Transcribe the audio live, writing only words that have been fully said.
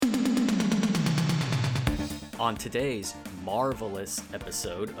On today's marvelous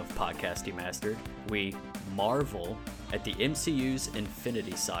episode of Podcast Demastered, we marvel at the MCU's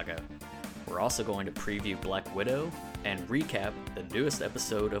Infinity Saga. We're also going to preview Black Widow and recap the newest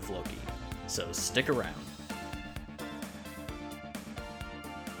episode of Loki. So stick around.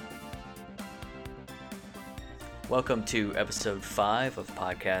 Welcome to episode 5 of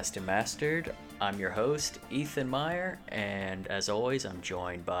Podcast Demastered. I'm your host, Ethan Meyer, and as always, I'm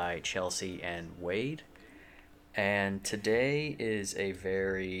joined by Chelsea and Wade. And today is a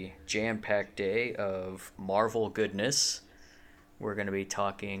very jam-packed day of Marvel goodness. We're going to be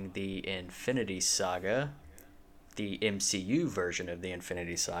talking the Infinity Saga, the MCU version of the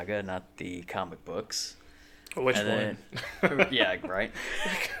Infinity Saga, not the comic books. Which one? Yeah, right.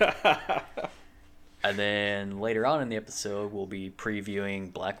 And then later on in the episode, we'll be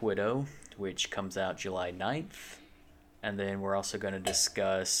previewing Black Widow, which comes out July 9th. And then we're also going to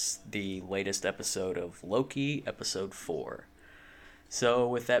discuss the latest episode of Loki, episode 4. So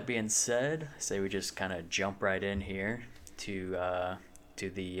with that being said, I say we just kind of jump right in here to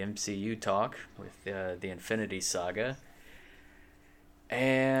the MCU talk with the Infinity Saga.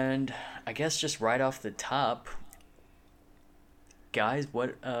 And I guess just right off the top, guys,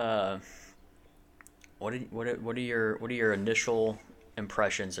 what are your initial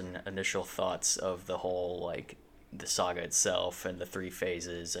impressions and initial thoughts of the whole the saga itself and the 3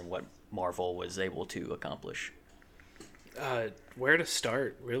 phases and what Marvel was able to accomplish? Where to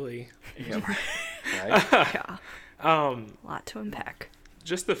start, really? Yeah, right. Yeah. A lot to unpack.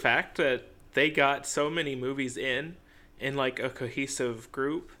 Just the fact that they got so many movies in like a cohesive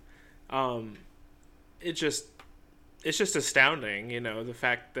group, it's just astounding, the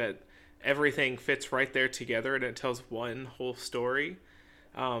fact that everything fits right there together and it tells one whole story.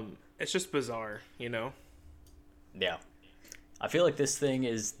 It's just bizarre, Yeah. I feel like this thing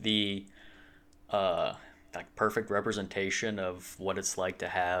is the perfect representation of what it's like to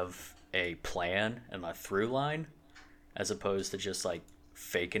have a plan and a through line as opposed to just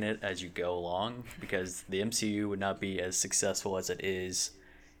faking it as you go along, because the MCU would not be as successful as it is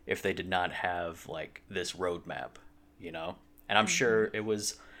if they did not have this roadmap, And I'm sure it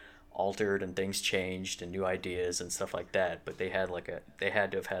was altered and things changed and new ideas and stuff like that, but they had to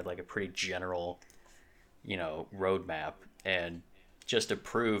have had a pretty general roadmap. And just to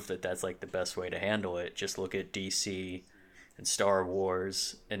prove that that's the best way to handle it, just look at DC and Star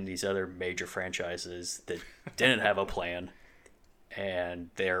Wars and these other major franchises that didn't have a plan,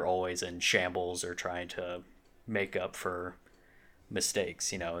 and they're always in shambles or trying to make up for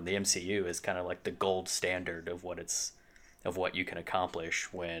mistakes, and the MCU is kind of the gold standard of what you can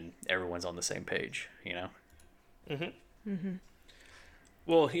accomplish when everyone's on the same page,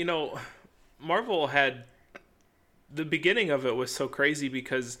 Well, Marvel had the beginning of it was so crazy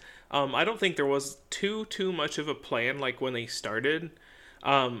because I don't think there was too much of a plan when they started.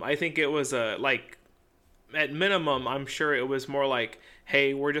 I think it was at minimum, I'm sure it was more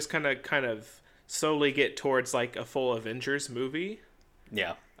hey, we're just kind of slowly get towards a full Avengers movie.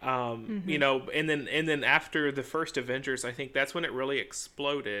 Yeah. And then after the first Avengers, I think that's when it really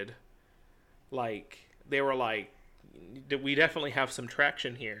exploded. They were we definitely have some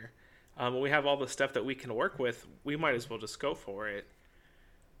traction here. We have all the stuff that we can work with. We might as well just go for it.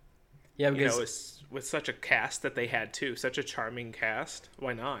 Yeah, because with such a cast that they had too, such a charming cast.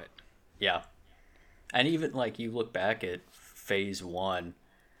 Why not? Yeah, and even you look back at Phase 1,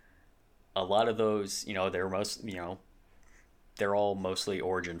 a lot of those, they're all mostly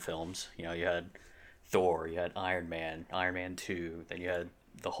origin films. You had Thor, you had Iron Man 2, then you had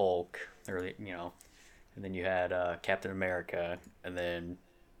the Hulk, and then you had Captain America, and then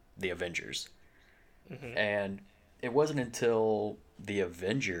the Avengers. Mm-hmm. And it wasn't until the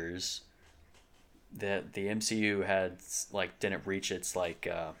Avengers that the MCU had didn't reach its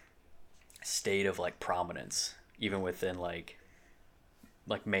state of prominence, even within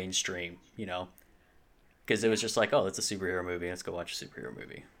mainstream, because it was just oh, it's a superhero movie, let's go watch a superhero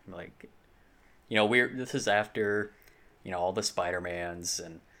movie. This is after all the Spider-Mans,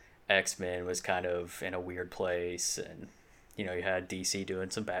 and X-Men was kind of in a weird place, and you had DC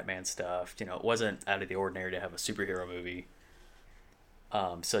doing some Batman stuff. It wasn't out of the ordinary to have a superhero movie.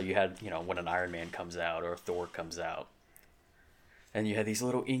 So you had, when an Iron Man comes out or a Thor comes out, and you had these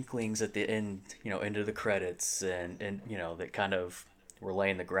little inklings at the end, end of the credits, and that kind of were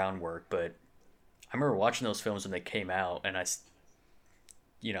laying the groundwork. But I remember watching those films when they came out, and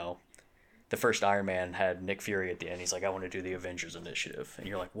the first Iron Man had Nick Fury at the end. He's I want to do the Avengers Initiative, and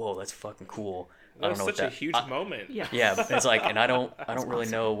you're whoa, that's fucking cool. That was such a huge moment. Yeah. Yeah, it's and I don't That's really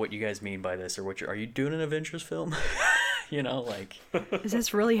awesome. know what you guys mean by this, or are you doing an Avengers film? You know, like, Is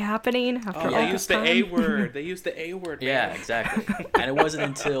this really happening after all they this used the time? A word. They used the A word, man. yeah, exactly. And it wasn't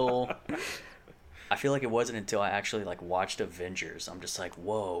until I feel like it wasn't until I actually like watched Avengers, I'm just like,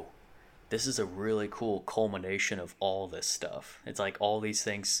 whoa, this is a really cool culmination of all this stuff. It's like all these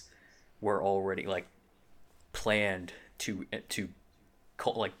things were already like planned to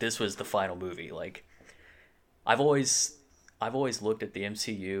like this was the final movie. Like I've always looked at the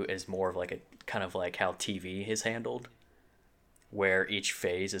MCU as more of like a kind of like how TV is handled, where each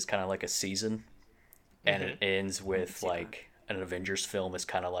phase is kind of like a season, and it ends with like an Avengers film is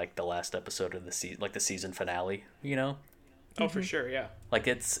kind of like the last episode of the season, like the season finale. You know, Oh, for sure, yeah. like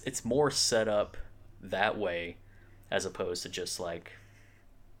it's more set up that way, as opposed to just like,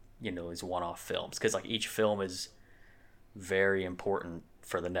 you know, these one-off films, because like each film is very important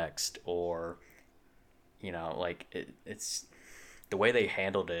for the next, or you know, like it's the way they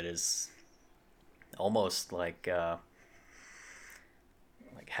handled it is almost like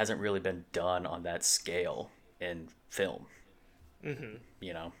hasn't really been done on that scale in film.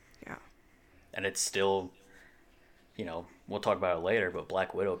 You know, Yeah. and it's still, you know, we'll talk about it later, but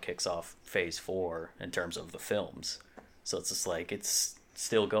Black Widow kicks off phase 4 in terms of the films. So it's just like it's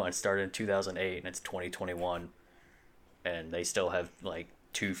still going. It started in 2008 and it's 2021, and they still have like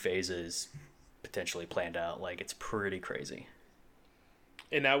 2 phases potentially planned out. Like it's pretty crazy.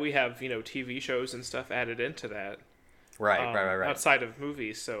 And now we have, you know, TV shows and stuff added into that. Right. Outside of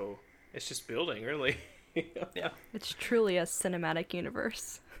movies, so it's just building, really. Yeah. It's truly a cinematic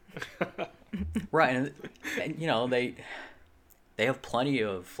universe. Right, and you know they have plenty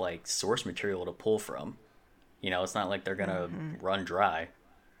of like source material to pull from. You know, it's not like they're gonna run dry.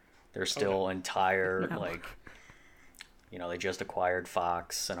 There's still entire like, you know, they just acquired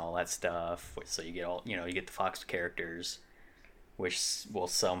Fox and all that stuff, so you get all, you know, you get the Fox characters, which will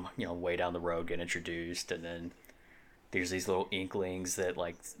some, you know, way down the road get introduced, and then there's these little inklings that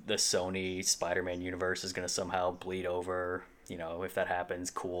like the Sony Spider-Man universe is gonna somehow bleed over. You know, if that happens,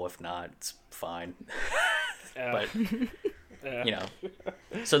 cool. If not, it's fine. But you know,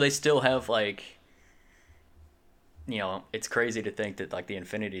 so they still have like, you know, it's crazy to think that like the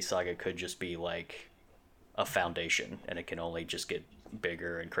Infinity Saga could just be like a foundation, and it can only just get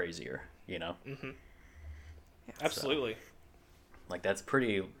bigger and crazier. You know, Absolutely. So, like that's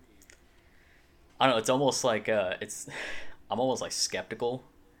pretty. I don't know. It's almost like I'm almost like skeptical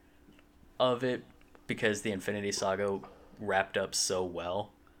of it because the Infinity Saga wrapped up so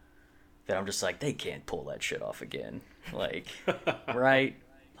well that I'm just like, they can't pull that shit off again. Like, right?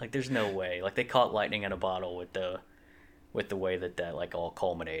 Like, there's no way. Like, they caught lightning in a bottle with the way that like all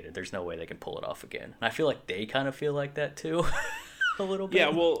culminated. There's no way they can pull it off again. And I feel like they kind of feel like that too, a little bit. Yeah,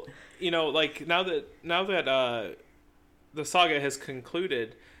 well, you know, like now that the saga has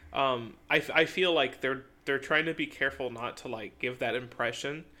concluded, I feel like they're trying to be careful not to like give that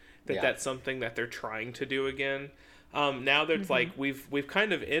impression that that's something that they're trying to do again. Now that it's like we've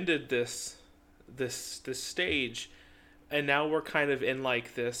kind of ended this stage, and now we're kind of in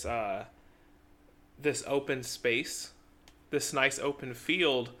like this open space, this nice open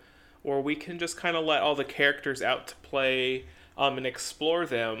field where we can just kind of let all the characters out to play and explore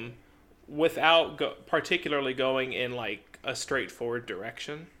them without particularly going in like a straightforward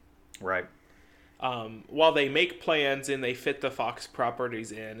direction. Right. While they make plans and they fit the Fox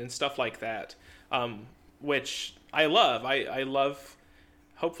properties in and stuff like that, which I love. I love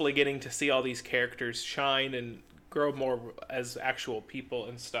hopefully getting to see all these characters shine and grow more as actual people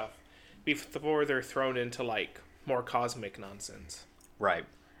and stuff before they're thrown into like more cosmic nonsense. Right.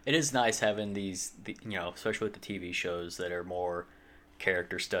 It is nice having these, you know, especially with the TV shows that are more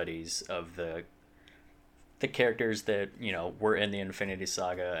character studies of the characters that, you know, were in the Infinity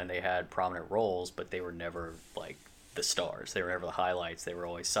Saga and they had prominent roles, but they were never like the stars. They were never the highlights. They were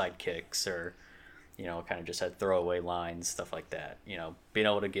always sidekicks or, you know, kind of just had throwaway lines, stuff like that. You know, being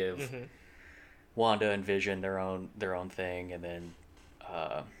able to give Wanda and Vision their own thing, and then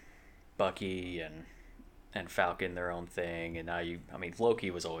Bucky and Falcon their own thing, and now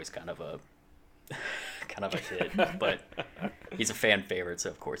Loki was always kind of a hit, but he's a fan favorite, so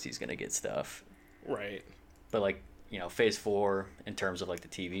of course he's gonna get stuff. Right. But like, you know, phase 4 in terms of like the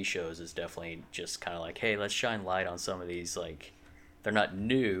TV shows is definitely just kind of like, hey, let's shine light on some of these, like they're not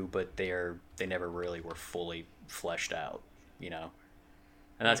new, but they never really were fully fleshed out, you know.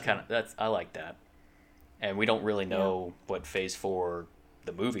 And that's I like that. And we don't really know what phase 4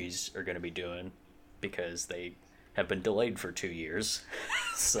 the movies are going to be doing because they have been delayed for 2 years.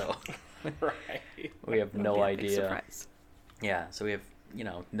 So right. We have no Big idea. surprise. Yeah, so we have, you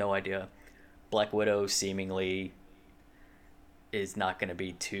know, no idea. Black Widow seemingly is not going to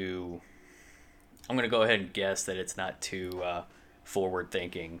be too I'm gonna go ahead and guess that it's not too forward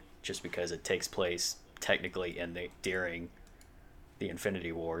thinking, just because it takes place technically during the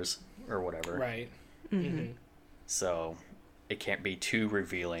Infinity Wars or whatever. Right. Mm-hmm. So it can't be too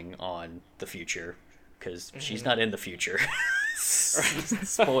revealing on the future, because she's not in the future.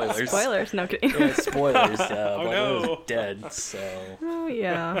 Spoilers. Spoilers, no kidding. Yeah, spoilers. Oh, Black no. Widow's dead, so Oh,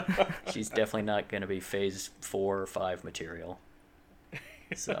 yeah. she's definitely not going to be Phase 4 or 5 material.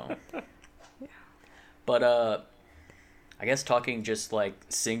 So, but I guess talking just like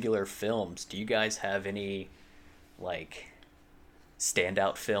singular films, do you guys have any like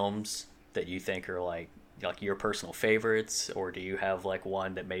standout films that you think are like your personal favorites, or do you have like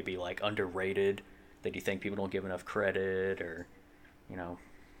one that may be like underrated that you think people don't give enough credit, or you know,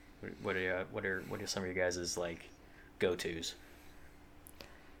 what are some of your guys' like go-tos?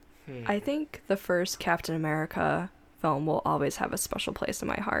 I think the first Captain America film will always have a special place in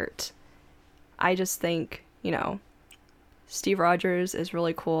my heart. I just think, Steve Rogers is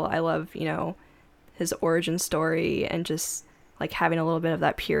really cool. I love, his origin story and just like having a little bit of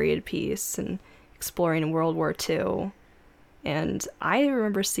that period piece and exploring World War II. And I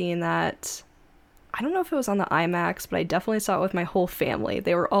remember seeing that, I don't know if it was on the IMAX, but I definitely saw it with my whole family.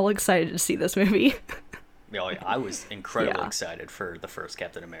 They were all excited to see this movie. Yeah, I was incredibly excited for the first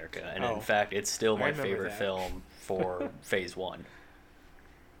Captain America, and in fact, it's still my favorite film for Phase 1.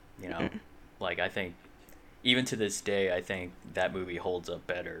 Like, I think, even to this day, I think that movie holds up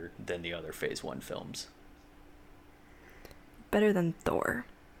better than the other Phase 1 films. Better than Thor.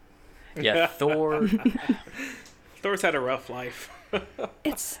 Yeah, Thor... Thor's had a rough life.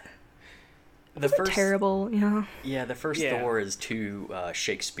 It's the first terrible, Yeah, the first Thor is too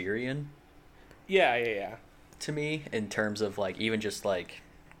Shakespearean. Yeah. To me, in terms of like even just like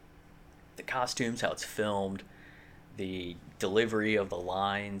the costumes, how it's filmed, the delivery of the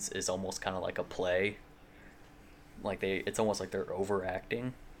lines is almost kind of like a play. Like it's almost like they're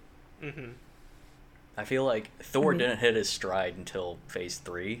overacting. Mm-hmm. I feel like Thor didn't hit his stride until Phase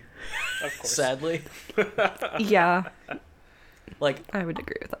 3. Of course. Sadly. Yeah. Like, I would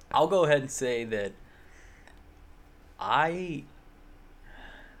agree with that. I'll go ahead and say that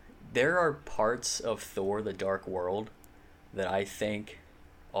there are parts of Thor: The Dark World that I think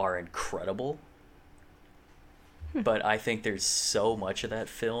are incredible. But I think there's so much of that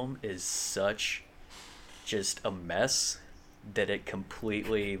film is such just a mess that it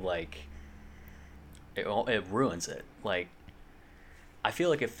completely, like, it ruins it. Like, I feel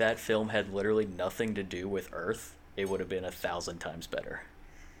like if that film had literally nothing to do with Earth, it would have been 1,000 times better.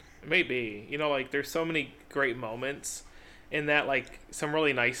 Maybe. Like, there's so many great moments in that, like, some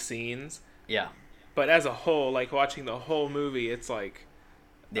really nice scenes. Yeah. But as a whole, like, watching the whole movie, it's like,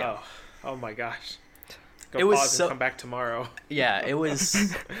 oh my gosh. Pause and come back tomorrow. Yeah, it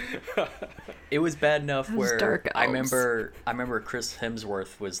was it was bad enough where dark I elves. remember Chris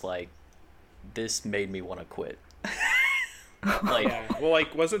Hemsworth was like, this made me want to quit. Like, Yeah. Well,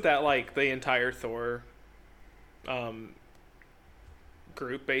 like, wasn't that like the entire Thor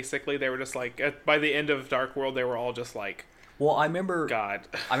group basically? They were just like by the end of Dark World they were all just like, well, I remember God.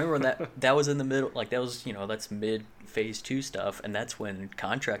 I remember that was in the middle, like that was, that's mid Phase 2 stuff, and that's when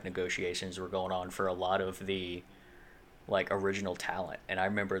contract negotiations were going on for a lot of the like original talent. And I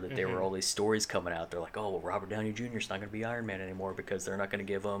remember that there were all these stories coming out. They're like, oh, well, Robert Downey Jr. is not going to be Iron Man anymore because they're not going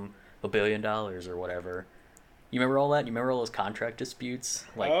to give him $1 billion or whatever. You remember all that? You remember all those contract disputes?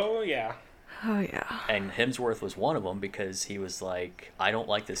 Like, Oh yeah. Oh, yeah. and Hemsworth was one of them because he was like, I don't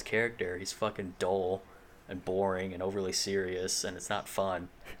like this character. He's fucking dull and boring and overly serious, and it's not fun.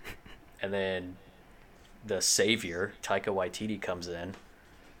 And then the savior, Taika Waititi, comes in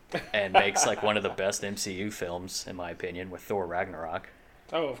and makes like one of the best MCU films, in my opinion, with Thor Ragnarok.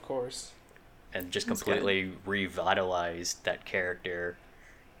 Oh, of course. And just That's completely revitalized that character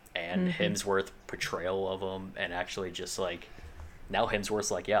and Hemsworth portrayal of him, and actually just like, now Hemsworth's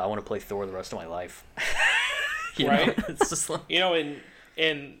like, yeah, I want to play Thor the rest of my life. Right? It's just like,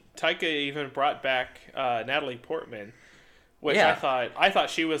 and Taika even brought back Natalie Portman, which Yeah. I thought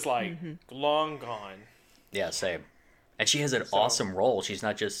she was like long gone. yeah, same. And she has an awesome role. She's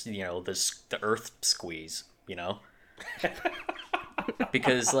not just, the Earth squeeze,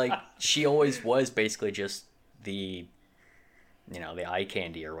 because like she always was basically just the the eye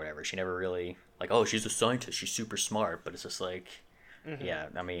candy or whatever. She never really like, oh, she's a scientist, she's super smart, but it's just like, yeah,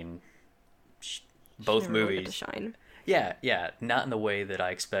 I mean, both Never really get movies. to shine. Yeah, not in the way that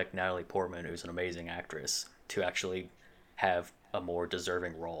I expect Natalie Portman, who's an amazing actress, to actually have a more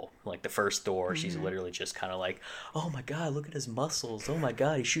deserving role. Like the first Thor, she's literally just kind of like, oh my god, look at his muscles. Oh my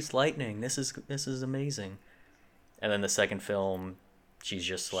god, he shoots lightning. This is amazing. And then the second film, she's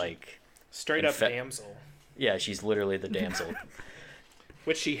just like Straight up damsel. Yeah, she's literally the damsel.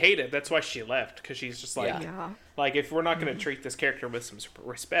 Which she hated. That's why she left, because she's just like, Yeah. like, if we're not going to treat this character with some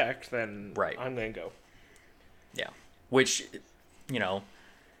respect, then I'm going to go. Yeah. Which, you know,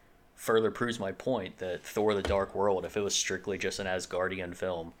 further proves my point that Thor: The Dark World, if it was strictly just an Asgardian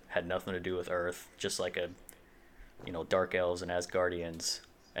film, had nothing to do with Earth, just like a, you know, Dark Elves and Asgardians,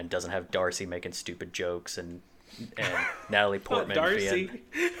 and doesn't have Darcy making stupid jokes and Natalie Portman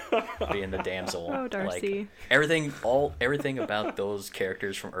being the damsel. Oh, Darcy. Like, everything about those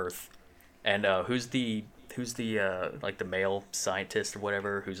characters from Earth. And who's the like the male scientist or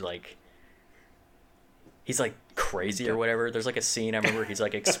whatever who's like, he's like crazy or whatever. There's like a scene I remember he's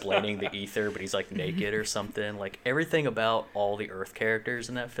like explaining the ether, but he's like naked or something. Like, everything about all the Earth characters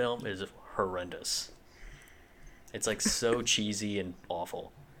in that film is horrendous. It's like so cheesy and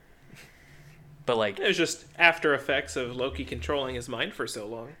awful. But like, it was just after effects of Loki controlling his mind for so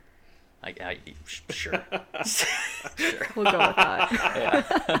long. Sure. Sure. We'll go with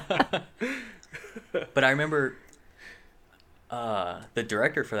that. Yeah. But I remember the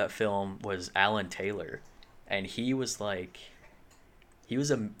director for that film was Alan Taylor, and he was one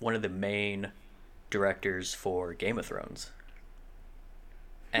of the main directors for Game of Thrones.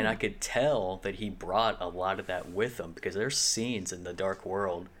 And I could tell that he brought a lot of that with him, because there's scenes in The Dark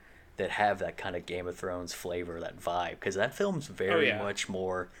World that have that kind of Game of Thrones flavor, that vibe, because that film's very much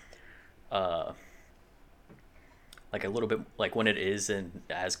more like a little bit like when it is in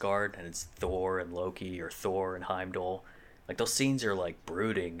Asgard and it's Thor and Loki, or Thor and Heimdall. Like, those scenes are like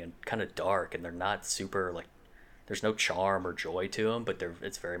brooding and kind of dark, and they're not super, like, there's no charm or joy to them, but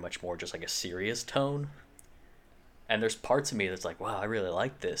it's very much more just like a serious tone. And there's parts of me that's like, wow, I really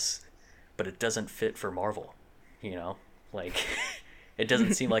like this, but it doesn't fit for Marvel, you know? Like, it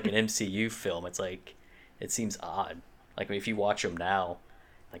doesn't seem like an MCU film. It's like, it seems odd. Like, I mean, if you watch them now,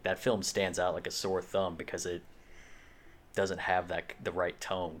 like, that film stands out like a sore thumb because it doesn't have the right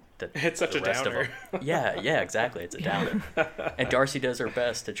tone. That it's such a downer. Yeah, exactly. It's a downer. And Darcy does her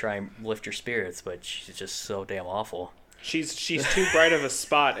best to try and lift your spirits, but she's just so damn awful. She's too bright of a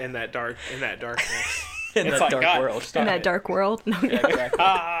spot in that darkness. In that like, dark God, world. In that dark world. No, Yeah,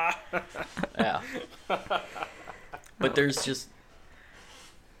 exactly. Yeah. But there's just,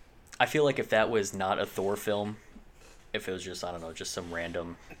 I feel like if that was not a Thor film, if it was just, I don't know, just some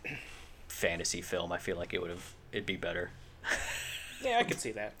random fantasy film, I feel like it'd be better. Yeah, I could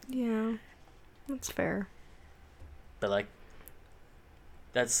see that. Yeah, that's fair. But like,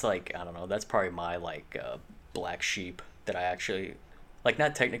 that's like, I don't know, that's probably my like black sheep that I actually, like,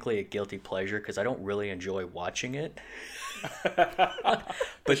 not technically a guilty pleasure because I don't really enjoy watching it.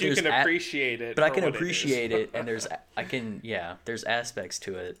 But you can appreciate it. But I can appreciate it, and there's aspects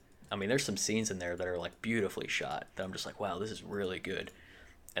to it. I mean, there's some scenes in there that are like beautifully shot that I'm just like, wow, this is really good.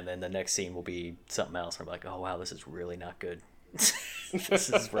 And then the next scene will be something else, and I'm like, oh wow, this is really not good. This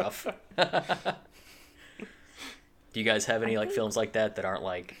is rough. Do you guys have any like films like that aren't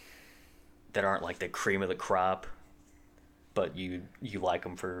like the cream of the crop, but you like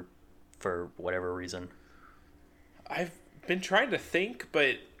them for whatever reason? I've been trying to think,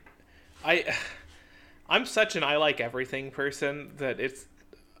 but I'm such an I like everything person that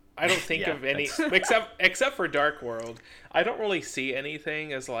I don't think of any except for Dark World. I don't really see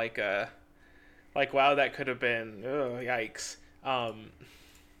anything as like wow, that could have been yikes. I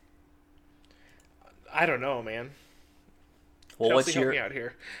don't know, man. Well, Chelsea, help me out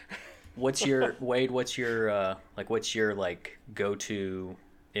here. What's your what's your like go-to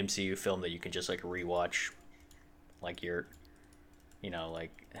MCU film that you can just like rewatch, like your, you know,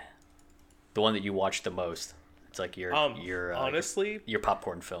 like the one that you watch the most? It's like your honestly, your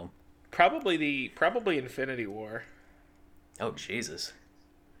popcorn film. Probably Infinity War. Oh Jesus.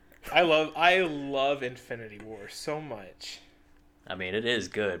 I love Infinity War so much. I mean, it is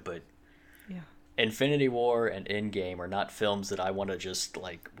good, but yeah, Infinity War and Endgame are not films that I want to just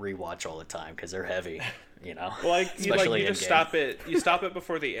like rewatch all the time because they're heavy, you know. Well, you just stop it. You stop it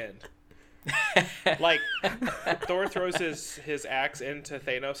before the end. Like, Thor throws his axe into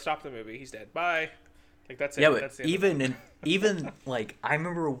Thanos. Stop the movie. He's dead. Bye. Like, that's it. Yeah, but that's even like, I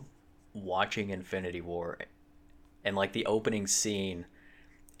remember watching Infinity War, and like the opening scene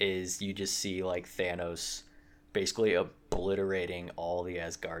is you just see like Thanos basically obliterating all the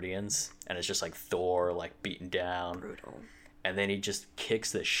Asgardians, and it's just like Thor like beaten down. brutal. And then he just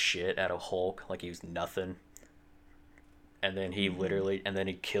kicks the shit out of Hulk like he was nothing. And then he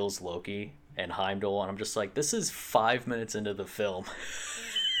he kills Loki and Heimdall, and I'm just like, this is 5 minutes into the film.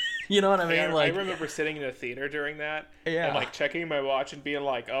 You know what I mean? Like, I remember sitting in a theater during that, yeah, and like checking my watch and being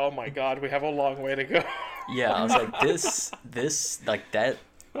like, "Oh my god, we have a long way to go." Yeah, I was like, this like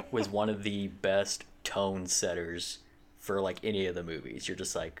was one of the best tone setters for like any of the movies. You're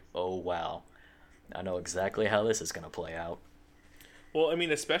just like, oh wow, I know exactly how this is gonna play out. Well, I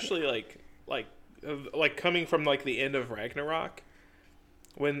mean, especially like coming from like the end of Ragnarok,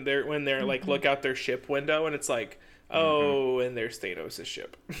 when they're like look out their ship window and it's like, oh, and there's Thanos'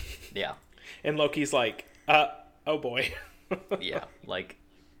 ship. Yeah. And Loki's like, oh boy. Yeah, like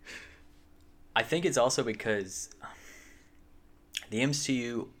I think it's also because the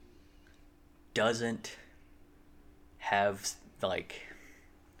MCU doesn't have like,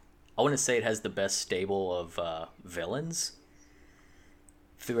 I wouldn't say it has the best stable of villains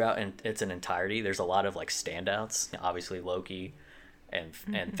throughout in its entirety. There's a lot of like standouts, obviously Loki and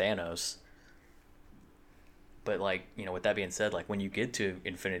Thanos. But like, you know, with that being said, like when you get to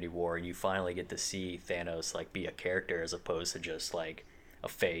Infinity War and you finally get to see Thanos like be a character as opposed to just like a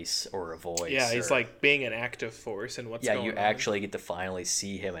face or a voice. Yeah, he's like being an active force and what's going on. Yeah, you actually get to finally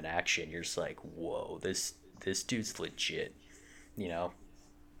see him in action. You're just like, whoa, this dude's legit. You know?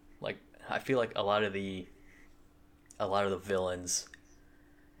 Like I feel like a lot of the villains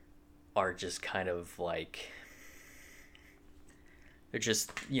are just kind of like, they're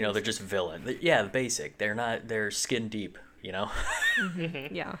just, you know, they're just villain. Yeah, basic. They're skin deep, you know?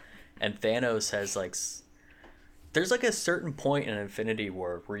 Yeah. And Thanos has like, there's like a certain point in Infinity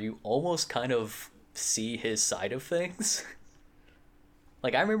War where you almost kind of see his side of things.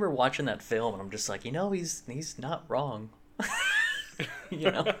 Like I remember watching that film and I'm just like, you know, he's not wrong.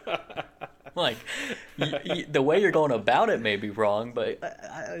 You know? Like, the way you're going about it may be wrong, but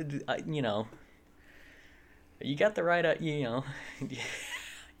I you know, you got the right, you know,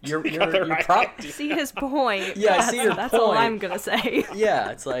 you're see his point. Yeah, I see your that's point. all I'm gonna say.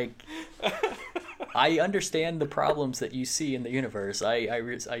 Yeah, it's like, I understand the problems that you see in the universe. I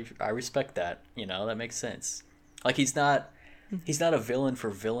respect that. You know, that makes sense. Like he's not a villain for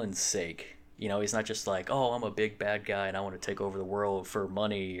villain's sake. You know, he's not just like, oh, I'm a big bad guy and I want to take over the world for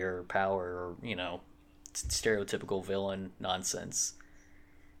money or power or, you know, stereotypical villain nonsense.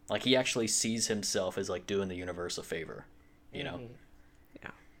 Like he actually sees himself as like doing the universe a favor, you know? Yeah.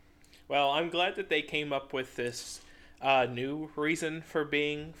 Well, I'm glad that they came up with this new reason for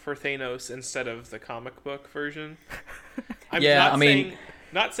being for Thanos instead of the comic book version.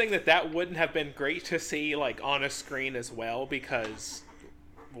 Not saying that wouldn't have been great to see like on a screen as well, because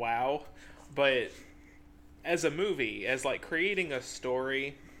wow. But as a movie, as like creating a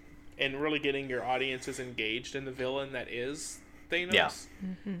story and really getting your audiences engaged in the villain that is Thanos, yeah.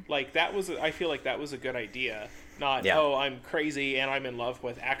 Like I feel like that was a good idea. Not, oh, I'm crazy and I'm in love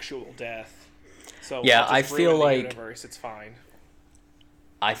with actual death. So yeah, I feel like universe, it's fine.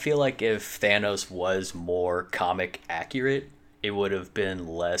 I feel like if Thanos was more comic accurate, it would have been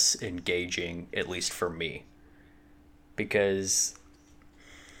less engaging, at least for me. Because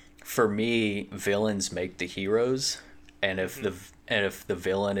for me, villains make the heroes, and if the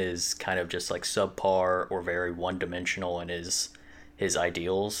villain is kind of just like subpar or very one-dimensional in his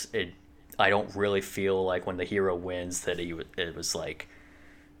ideals, I don't really feel like when the hero wins that it was like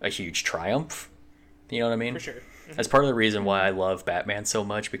a huge triumph. You know what I mean? For sure. That's part of the reason why I love Batman so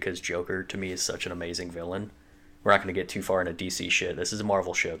much, because Joker to me is such an amazing villain. We're not going to get too far into DC shit. This is a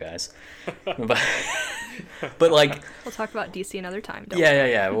Marvel show, guys. but like, we'll talk about DC another time.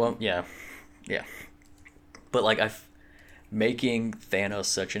 Yeah. Well, yeah. But like, making Thanos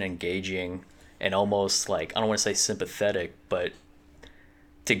such an engaging and almost like, I don't want to say sympathetic, but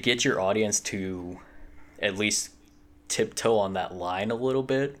to get your audience to at least tiptoe on that line a little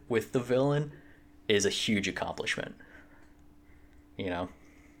bit with the villain is a huge accomplishment. You know?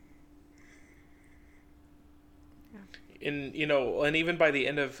 And and even by the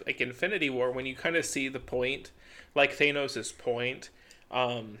end of like Infinity War, when you kind of see the point, like Thanos' point,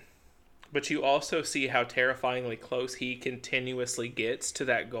 but you also see how terrifyingly close he continuously gets to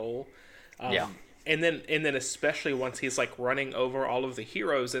that goal. And then especially once he's like running over all of the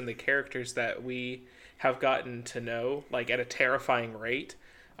heroes and the characters that we have gotten to know, like at a terrifying rate,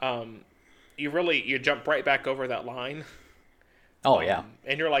 you jump right back over that line. Oh yeah.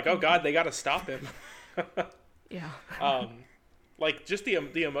 And you're like, oh God, they got to stop him. Yeah. Like just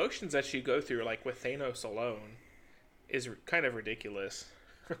the emotions that you go through, like with Thanos alone, is kind of ridiculous.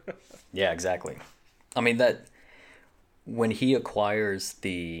 Yeah, exactly. I mean, that when he acquires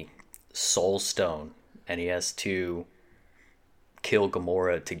the Soul Stone and he has to kill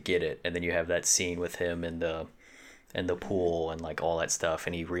Gamora to get it, and then you have that scene with him in the pool and like all that stuff,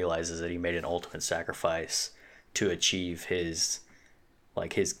 and he realizes that he made an ultimate sacrifice to achieve his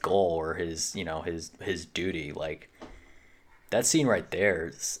goal or his duty. Like that scene right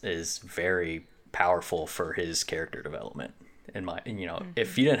there is very powerful for his character development. in my,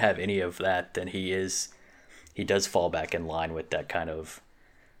 if you didn't have any of that, then he does fall back in line with that kind of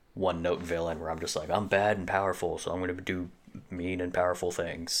one note villain where I'm just like, I'm bad and powerful, so I'm going to do mean and powerful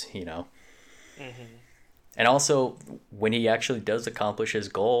things, And also, when he actually does accomplish his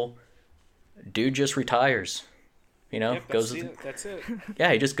goal, dude just retires. Yep, that's it.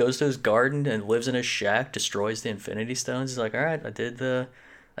 Yeah, he just goes to his garden and lives in his shack, destroys the Infinity Stones. He's like, all right, I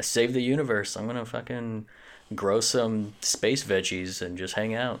saved the universe. I'm gonna fucking grow some space veggies and just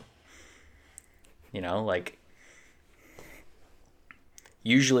hang out. Like,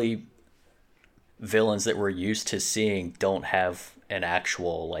 usually villains that we're used to seeing don't have an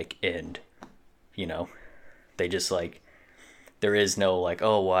actual, like, end. They just, like, there is no, like,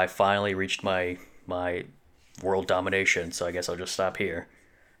 oh, well, I finally reached my world domination, so I guess I'll just stop here.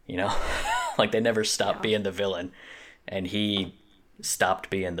 Like, they never stop being the villain, and he stopped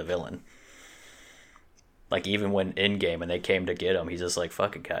being the villain. Like, even when in game and they came to get him, he's just like,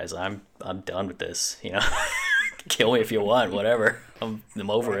 fuck it, guys, I'm done with this. Kill me if you want, whatever. I'm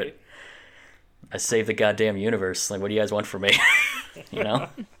over it. I saved the goddamn universe. Like, what do you guys want from me?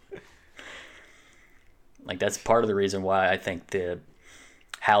 Like, that's part of the reason why I think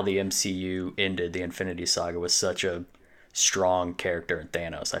how the MCU ended the Infinity Saga was such a strong character in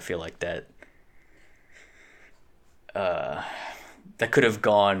Thanos. I feel like that could have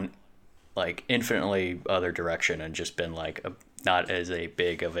gone, like, infinitely other direction and just been like not as a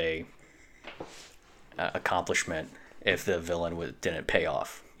big of a accomplishment if the villain didn't pay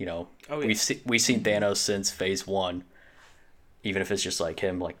off. Oh, yeah. We've seen Thanos since Phase 1. Even if it's just like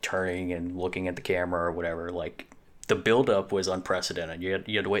him, like, turning and looking at the camera or whatever, like, the build-up was unprecedented. You had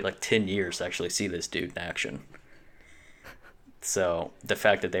to wait like 10 years to actually see this dude in action. So the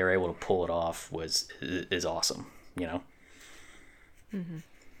fact that they were able to pull it off is awesome, Mm-hmm.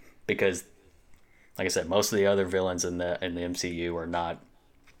 Because, like I said, most of the other villains in the MCU are not.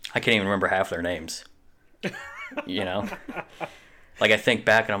 I can't even remember half their names. Like, I think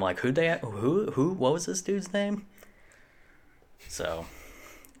back and I'm like, who? What was this dude's name? So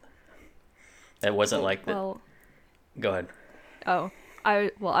it wasn't like that. Well, go ahead. Oh,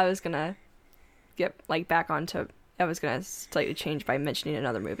 I was gonna get, like, back onto. I was gonna slightly change by mentioning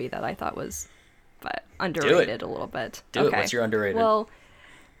another movie that I thought was, but underrated a little bit. Do it. What's your underrated? Well,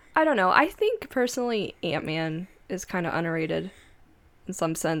 I don't know. I think personally, Ant-Man is kind of underrated in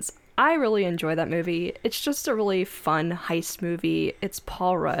some sense. I really enjoy that movie. It's just a really fun heist movie. It's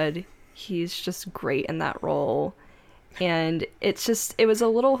Paul Rudd. He's just great in that role. And it was a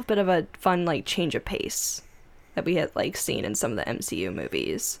little bit of a fun, like, change of pace that we had, like, seen in some of the MCU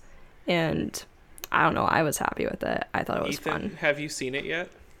movies. And I don't know, I was happy with it. I thought it was fun. Have you seen it yet?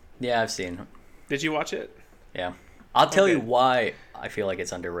 Yeah, I've seen it. Did you watch it? Yeah. I'll tell you why I feel like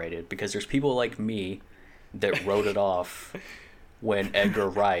it's underrated. Because there's people like me that wrote it off when Edgar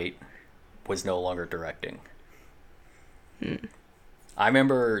Wright was no longer directing. I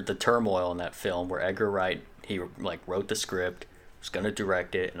remember the turmoil in that film where Edgar Wright, he, like, wrote the script, was going to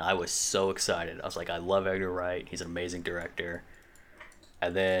direct it, and I was so excited. I was like, I love Edgar Wright. He's an amazing director.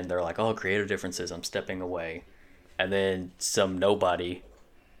 And then they're like, oh, creative differences, I'm stepping away. And then some nobody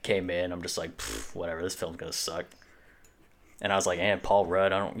came in. I'm just like, whatever, this film's going to suck. And I was like, and Paul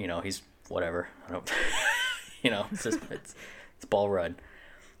Rudd, I don't, he's whatever. I don't, it's Paul Rudd.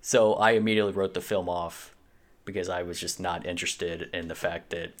 So I immediately wrote the film off because I was just not interested in the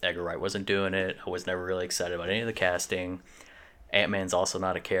fact that Edgar Wright wasn't doing it. I was never really excited about any of the casting. Ant-Man's also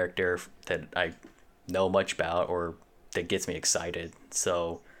not a character that I know much about or that gets me excited.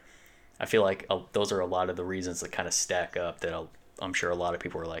 So I feel like those are a lot of the reasons that kind of stack up that I'm sure a lot of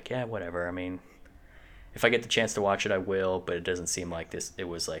people are like, yeah, whatever. I mean, if I get the chance to watch it, I will, but it doesn't seem like this. It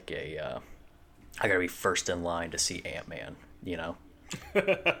was like I gotta be first in line to see Ant-Man, Yeah.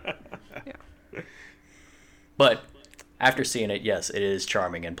 But after seeing it, yes, it is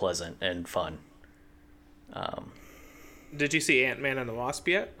charming and pleasant and fun. Did you see Ant-Man and the Wasp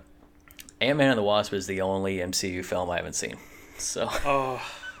yet? Ant-Man and the Wasp is the only MCU film I haven't seen. So. Oh,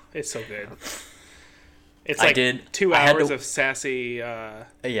 it's so good. It's like 2 hours of sassy.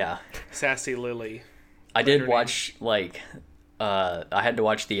 Sassy Lily. I did watch, like, I had to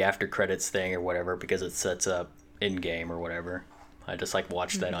watch the after credits thing or whatever because it sets up in game or whatever. I just, like,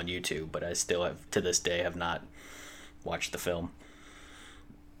 watched that on YouTube, but I still have, to this day, have not watched the film.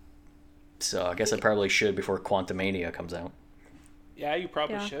 So I guess I probably should before Quantumania comes out. Yeah, you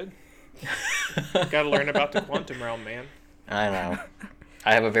probably should. Got to learn about the quantum realm, man. I know.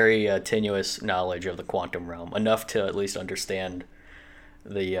 I have a very tenuous knowledge of the quantum realm, enough to at least understand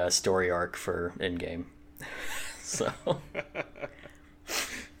the story arc for Endgame. So.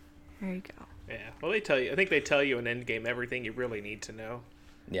 There you go. Yeah. Well, I think they tell you in Endgame everything you really need to know.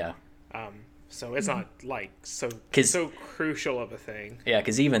 Yeah. So it's not like so crucial of a thing. Yeah,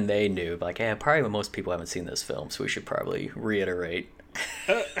 because even they knew, like, yeah, probably most people haven't seen this film, so we should probably reiterate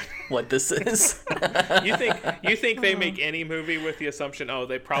what this is. You think they make any movie with the assumption, oh,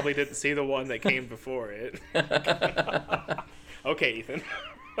 they probably didn't see the one that came before it? Okay, Ethan.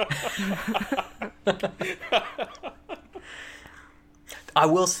 I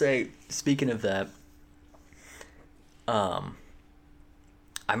will say, speaking of that,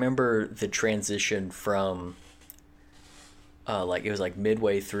 I remember the transition from, like, it was like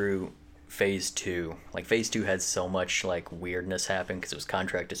midway through phase 2. Like, phase 2 had so much, like, weirdness happen because it was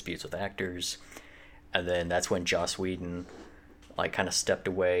contract disputes with actors. And then that's when Joss Whedon, like, kind of stepped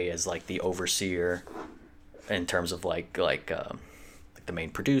away as, like, the overseer in terms of, like the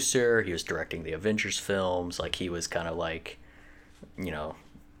main producer. He was directing the Avengers films. Like, he was kind of, like, you know,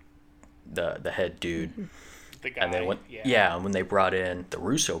 the head dude. The guy, and then when they brought in the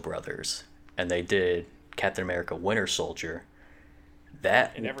Russo brothers and they did Captain America Winter Soldier,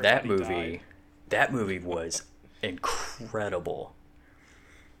 that movie was incredible.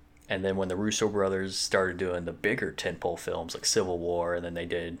 And then when the Russo brothers started doing the bigger tentpole films like Civil War, and then they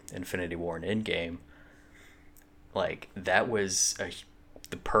did Infinity War and Endgame, like, that was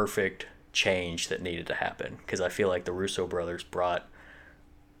the perfect change that needed to happen, because I feel like the Russo brothers brought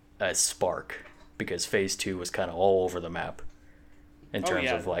a spark, because phase 2 was kind of all over the map in terms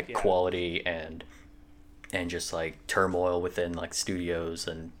of like quality and just like turmoil within like studios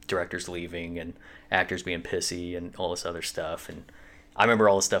and directors leaving and actors being pissy and all this other stuff. And I remember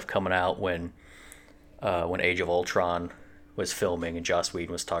all the stuff coming out when Age of Ultron was filming, and Joss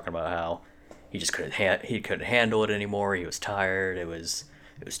Whedon was talking about how he just couldn't handle it anymore. He was tired. It was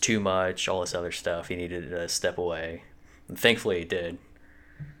too much. All this other stuff. He needed to step away, and thankfully he did.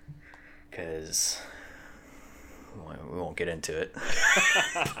 Because we won't get into it.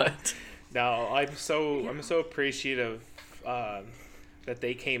 But no, I'm so appreciative that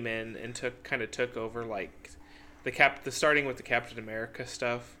they came in and took over, like, the starting with the Captain America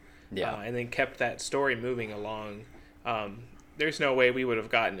stuff, and then kept that story moving along. There's no way we would have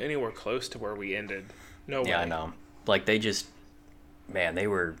gotten anywhere close to where we ended. No way. Yeah, I know. Like, they just, man, they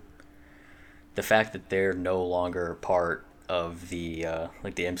were, the fact that they're no longer part of the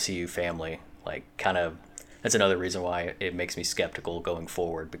like the MCU family, like, kind of, that's another reason why it makes me skeptical going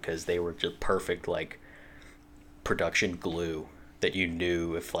forward, because they were just perfect, like, production glue that you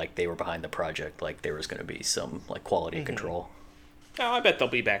knew if, like, they were behind the project, like, there was going to be some, like, quality control. Oh, I bet they'll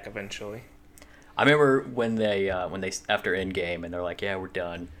be back eventually. I remember when they after Endgame, and they're like, yeah, we're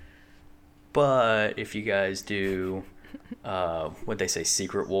done, but if you guys do what'd they say,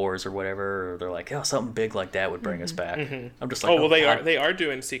 Secret Wars or whatever, or they're like, oh, something big like that would bring us back. I'm just like, oh, well, they are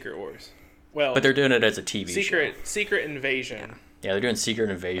doing Secret Wars. Well, but they're doing it as a TV show. Secret Invasion. Yeah, they're doing Secret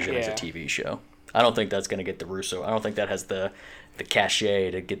Invasion as a TV show. I don't think that's going to get the Russo. I don't think that has the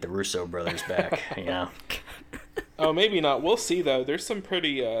cachet to get the Russo brothers back. You know. Oh, maybe not. We'll see though. There's some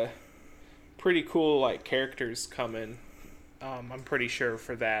pretty cool, like, characters coming. I'm pretty sure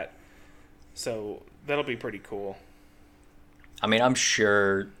for that. So that'll be pretty cool. I mean, I'm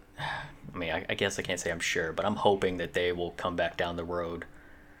sure. I mean, I guess I can't say I'm sure, but I'm hoping that they will come back down the road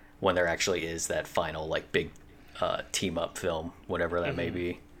when there actually is that final, like, big team up film, whatever that may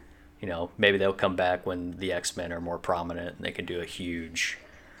be. You know, maybe they'll come back when the X-Men are more prominent and they can do a huge,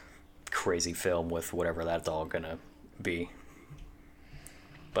 crazy film with whatever that's all gonna be.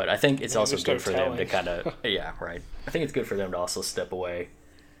 But I think it's also good for them to kind of, yeah, right. I think it's good for them to also step away.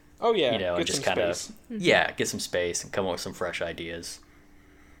 Oh yeah, you know, and just kind of, get some space and come up with some fresh ideas.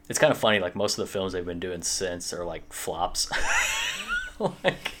 It's kind of funny, like, most of the films they've been doing since are like flops.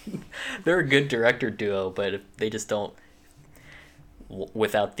 Like, they're a good director duo, but if they just don't,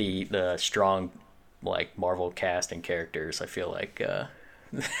 without the strong, like, Marvel cast and characters, I feel like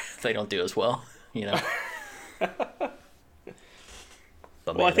they don't do as well, you know.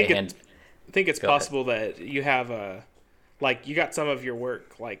 But well, man, I think it's possible that you have like, you got some of your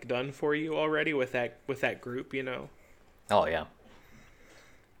work, like, done for you already with that group, you know. Oh yeah.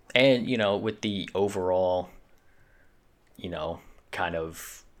 And, you know, with the overall, you know, kind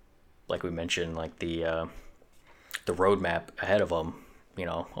of, like we mentioned, like, the roadmap ahead of them, you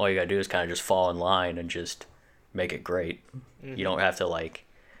know, all you gotta do is kind of just fall in line and just make it great. You don't have to, like,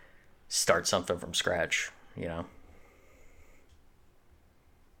 start something from scratch, you know.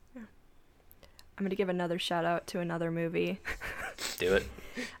 I'm gonna give another shout out to another movie. Do it.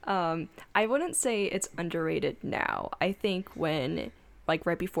 I wouldn't say it's underrated now. I think when, like,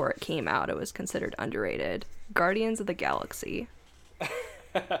 right before it came out, it was considered underrated. Guardians of the Galaxy.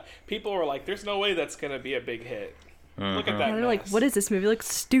 People were like, "There's no way that's gonna be a big hit." Look at that. And they're mess. like, "What is this movie? It looks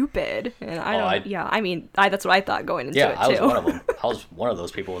stupid." And I don't. I- Yeah, I mean, that's what I thought going into Yeah, it I was too. one of them. I was one of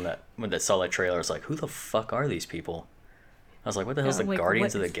those people when they saw that trailer. I was like, "Who the fuck are these people?" I was like, "What the hell's Yeah, the like,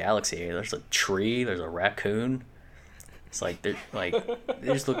 Guardians what of the Galaxy? There's a tree. There's a raccoon. It's like they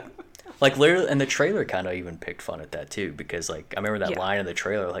just look like literally." And the trailer kind of even picked fun at that too, because like I remember that Yeah. line in the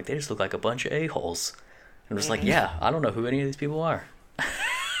trailer, like they just look like a bunch of a-holes. And it's like, yeah, I don't know who any of these people are.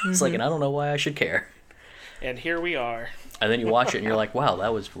 It's like, and I don't know why I should care. And here we are. And then you watch it and you're like, wow,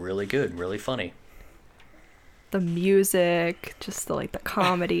 that was really good, really funny. The music, just the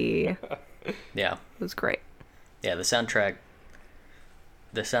comedy, Yeah. it was great. Yeah, the soundtrack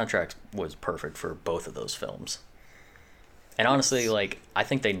was perfect for both of those films. And honestly, like, I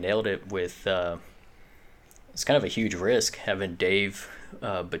think they nailed it with it's kind of a huge risk having Dave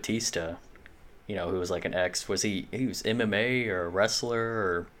Bautista, you know, who was like an ex, he was MMA or a wrestler,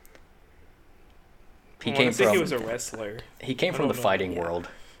 or He was a wrestler. He came from the fighting Yeah. world,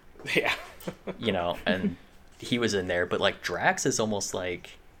 Yeah. you know, and he was in there, but like Drax is almost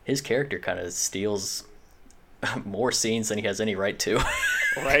like his character kind of steals more scenes than he has any right to.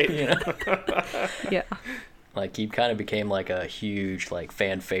 Right. You know? Yeah. Like he kind of became like a huge like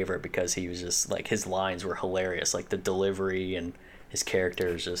fan favorite because he was just like his lines were hilarious, like the delivery, and his character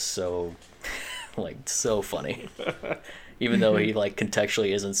is just so like so funny. Even though he like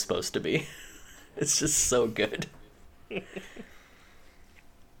contextually isn't supposed to be. It's just so good.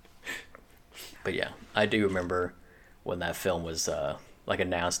 But yeah, I do remember when that film was like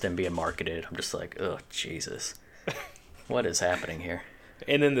announced and being marketed. I'm just like, oh Jesus, what is happening here?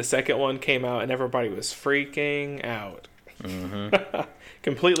 And then the second one came out, and everybody was freaking out. Mm-hmm.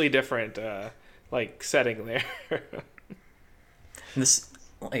 Completely different, like setting there. This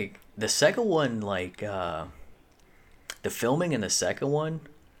like the second one, like the filming in the second one,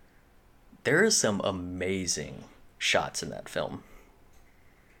 there is some amazing shots in that film.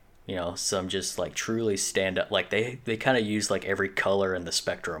 You know, some just like truly stand up. Like they kind of use like every color in the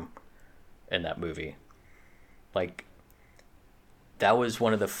spectrum in that movie. Like that was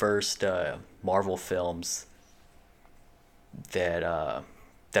one of the first Marvel films that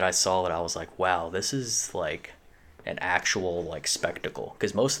I saw that I was like, wow, this is like an actual like spectacle.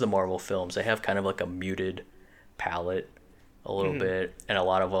 Because most of the Marvel films, they have kind of like a muted palette a little bit, and a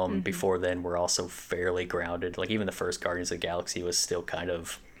lot of them before then were also fairly grounded. Like even the first Guardians of the Galaxy was still kind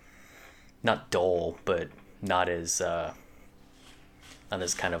of not dull, but not as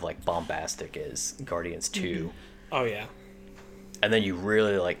kind of like bombastic as Guardians 2. Oh yeah. And then you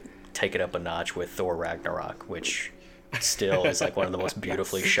really like take it up a notch with Thor Ragnarok, which still is like one of the most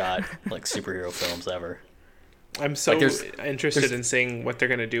beautifully shot like superhero films ever. I'm so Like, interested in seeing what they're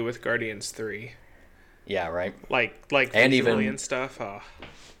gonna do with Guardians 3. Yeah, right. Like And visually even- and stuff. Oh.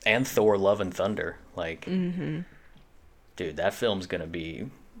 And Thor Love and Thunder. Like dude, that film's gonna be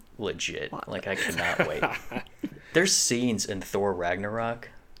legit. Like I cannot wait. There's scenes in Thor Ragnarok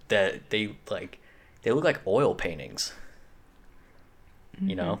that they look like oil paintings.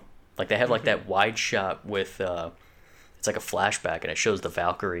 You know? Like they have like that wide shot with it's like a flashback, and it shows the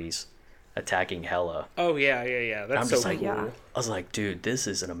Valkyries attacking Hela. Oh yeah. That's I'm so just like, cool. yeah. I was like, dude, this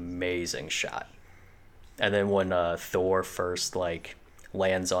is an amazing shot. And then when Thor first like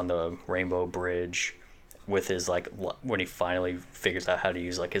lands on the Rainbow Bridge with his like when he finally figures out how to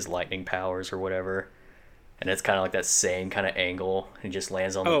use like his lightning powers or whatever, and it's kind of like that same kind of angle, and he just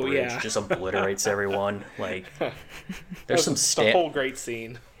lands on the bridge, yeah. just obliterates everyone. Like there's some It's a whole great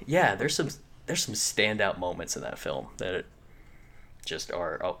scene. yeah, there's some standout moments in that film that just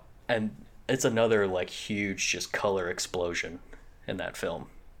are and it's another like huge just color explosion in that film.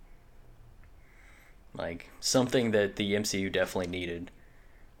 Like something that the MCU definitely needed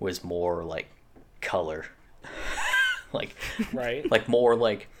was more like color. like Right. like more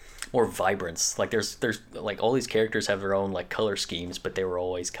vibrance. Like there's like all these characters have their own like color schemes, but they were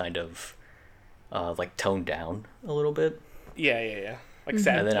always kind of like toned down a little bit. Yeah. Like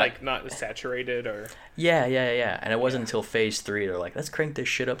And then like not saturated or Yeah. And it wasn't until Phase 3 they're like, let's crank this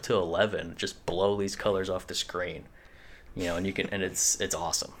shit up to 11, just blow these colors off the screen, you know, and you can, and it's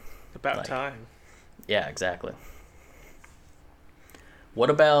awesome. about Like, time. Yeah, exactly. What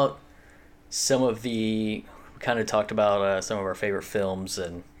about some of we kind of talked about some of our favorite films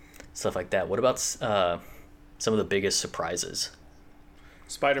and stuff like that. What about some of the biggest surprises?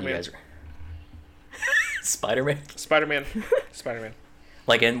 Spider-Man. You guys are... Spider-Man? Spider-Man.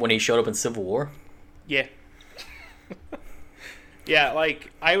 Like when he showed up in Civil War? Yeah. Yeah,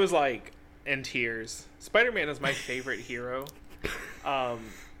 like I was like in tears. Spider-Man is my favorite hero.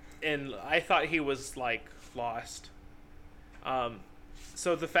 And I thought he was like lost.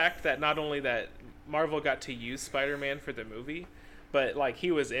 so the fact that not only that Marvel got to use Spider-Man for the movie, but like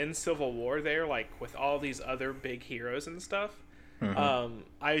he was in Civil War there, like with all these other big heroes and stuff. I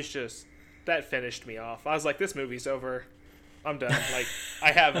was just, that finished me off. I was like, this movie's over. I'm done. Like,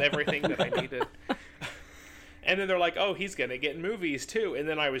 I have everything that I needed. And then they're like, oh, he's gonna get movies too. And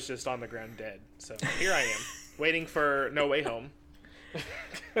then I was just on the ground dead. So here I am, waiting for No Way Home.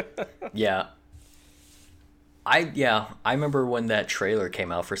 Yeah. I remember when that trailer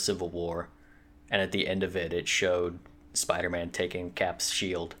came out for Civil War, and at the end of it, it showed Spider-Man taking Cap's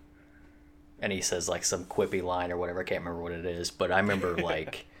shield, and he says like some quippy line or whatever. I can't remember what it is, but I remember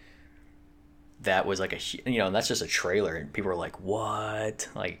like that was like and that's just a trailer, and people were like, "What?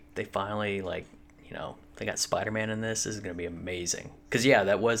 Like they finally like they got Spider-Man in this. This is gonna be amazing." Because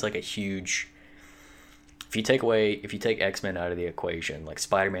that was like a huge. If you take X-Men out of the equation, like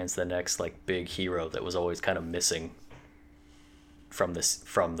Spider-Man's the next like big hero that was always kind of missing from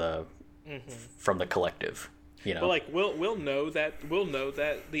the collective, But like we'll know that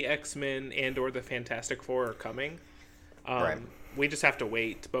the X-Men and or the Fantastic Four are coming. Right. We just have to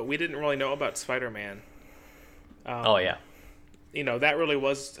wait, but we didn't really know about Spider-Man. Oh yeah. That really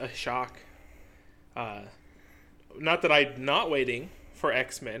was a shock. Not that I'm not waiting for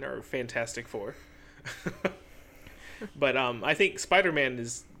X-Men or Fantastic Four. But I think Spider-Man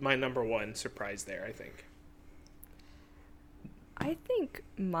is my number one surprise there, I think. I think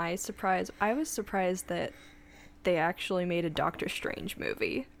I was surprised that they actually made a Doctor Strange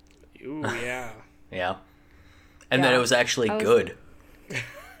movie. Ooh, yeah. Yeah. And then it was actually good.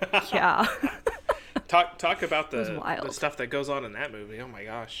 Yeah. Talk about the stuff that goes on in that movie. Oh my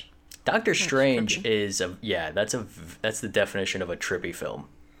gosh. Doctor Strange is that's the definition of a trippy film.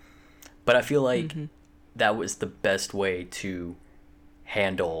 But I feel like that was the best way to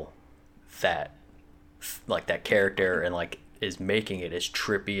handle that character, and like is making it as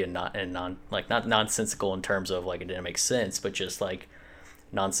trippy and not nonsensical in terms of like it didn't make sense, but just like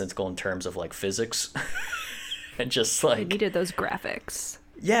nonsensical in terms of like physics. And just like you needed those graphics.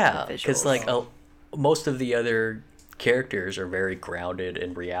 Yeah, because like most of the other characters are very grounded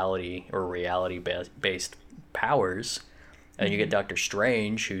in reality or reality-based powers, and you get Doctor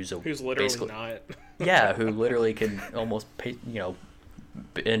Strange, who's literally not. Yeah, who literally can almost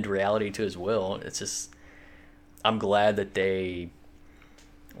bend reality to his will. It's just, I'm glad that they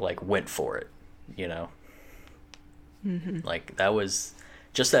like went for it. Like that was.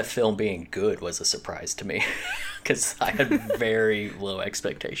 Just that film being good was a surprise to me, because I had very low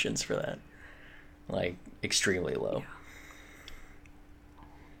expectations for that, like extremely low.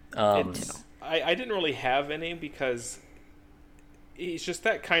 I didn't really have any, because he's just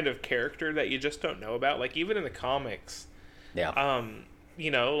that kind of character that you just don't know about. Like even in the comics,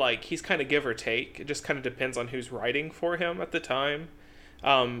 like he's kind of give or take. It just kind of depends on who's writing for him at the time.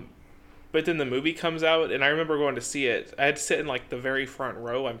 But then the movie comes out, and I remember going to see it. I had to sit in like the very front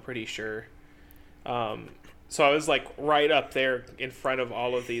row, I'm pretty sure. So I was like right up there in front of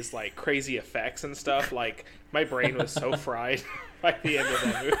all of these like crazy effects and stuff. Like my brain was so fried by the end of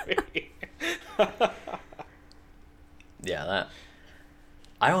that movie. Yeah,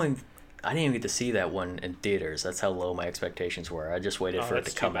 I didn't even get to see that one in theaters. That's how low my expectations were. I just waited for it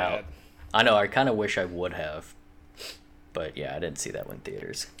to come out. I know. I kind of wish I would have. But yeah, I didn't see that one in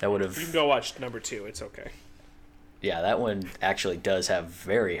theaters. That would have. You can go watch number 2. It's okay. Yeah, that one actually does have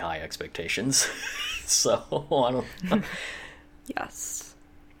very high expectations. So I don't. Yes.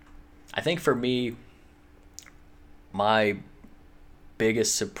 I think for me, my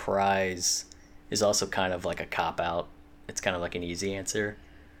biggest surprise is also kind of like a cop out. It's kind of like an easy answer,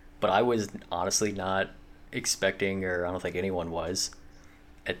 but I was honestly not expecting, or I don't think anyone was,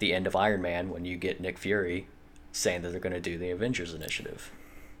 at the end of Iron Man when you get Nick Fury saying that they're going to do the Avengers Initiative.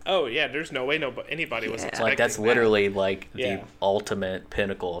 Oh yeah, there's no way anybody was expecting like that's literally that. Like the ultimate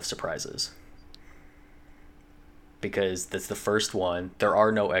pinnacle of surprises, because that's the first one. There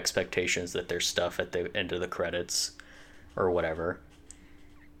are no expectations that there's stuff at the end of the credits or whatever,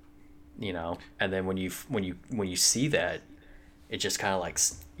 and then when you see that, it just kind of like,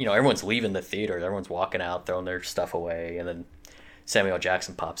 everyone's leaving the theater, everyone's walking out, throwing their stuff away, and then Samuel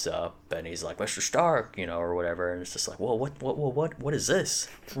Jackson pops up and he's like, Mr. Stark, or whatever, and it's just like, well, what is this?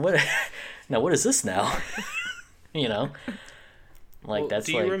 What is this now? Like that's.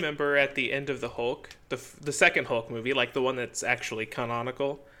 Do you remember at the end of the hulk, the second Hulk movie, like the one that's actually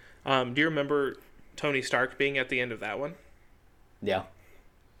canonical? Do you remember Tony Stark being at the end of that one? Yeah.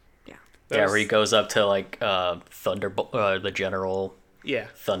 Where he goes up to like Thunderbolt, the General. Yeah.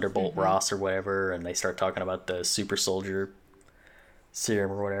 Thunderbolt Ross or whatever, and they start talking about the super soldier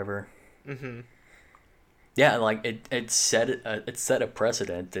serum or whatever. Yeah, like it set a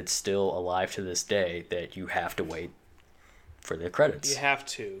precedent that's still alive to this day that you have to wait for the credits. You have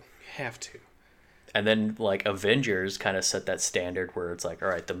to. You have to. And then like Avengers kind of set that standard where it's like, all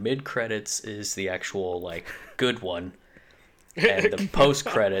right, the mid credits is the actual like good one, and the post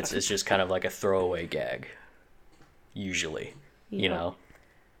credits is just kind of like a throwaway gag. Usually, you know.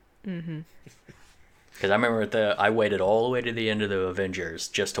 Mm-hmm. Because I remember I waited all the way to the end of the Avengers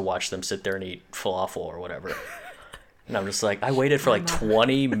just to watch them sit there and eat falafel or whatever, and I'm just like, I waited for like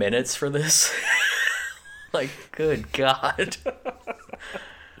 20 minutes for this. Like, good God.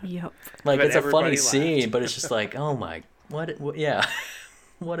 Yep. Like, But it's a funny everybody scene, laughed. but it's just like, oh my, what yeah.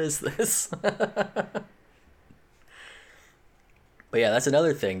 What is this? But yeah, that's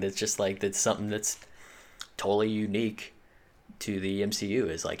another thing that's just like, that's something that's totally unique to the MCU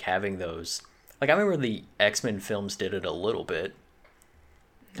is like having those. Like, I remember the X-Men films did it a little bit.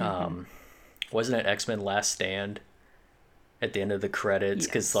 Wasn't it X-Men Last Stand at the end of the credits?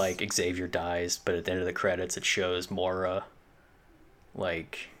 Because, Yes. like, Xavier dies, but at the end of the credits it shows Moira,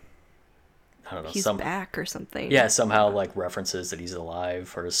 like, I don't know. He's back or something. Yeah, somehow, like, references that he's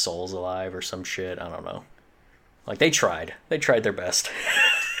alive or his soul's alive or some shit. I don't know. Like, they tried. They tried their best.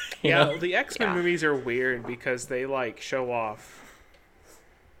 You Yeah, know? the X-Men Yeah. movies are weird because they like show off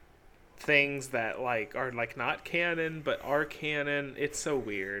things that like are like not canon but are canon. It's so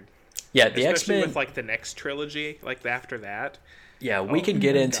weird. Yeah, the Especially X-Men. with like the next trilogy, like after that. Yeah, we Oh can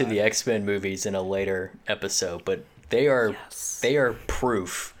get my into God. the X-Men movies in a later episode, but they are Yes. they are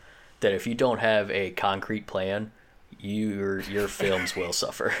proof that if you don't have a concrete plan, your films will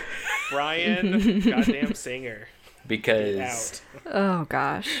suffer. Brian, goddamn Singer, get Because out. Oh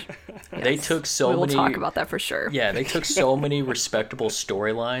gosh. they took so we will many talk about that for sure. Yeah, they took so many respectable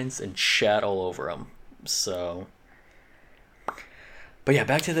storylines and shat all over them. So, but yeah,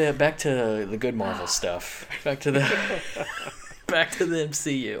 back to the good Marvel stuff. Back to the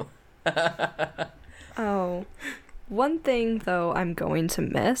MCU. Oh, one thing though I'm going to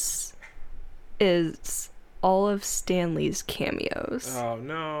miss is all of Stanley's cameos. Oh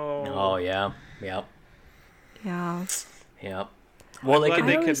no. Oh yeah, yep, Yeah. yep. Well, I'm they glad can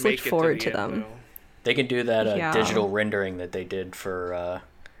I could always make looked it forward the to end, them. though. they can do that Yeah. digital rendering that they did for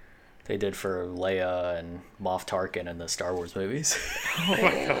Leia and Moff Tarkin in the Star Wars movies.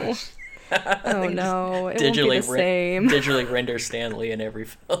 Oh, oh no, it won't be digitally the same. digitally render Stanley in every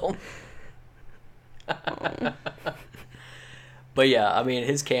film. But yeah, I mean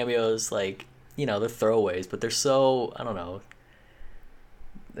his cameos, like, you know, they're throwaways, but they're so, I don't know.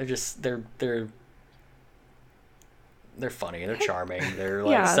 They're just they're funny, they're charming, they're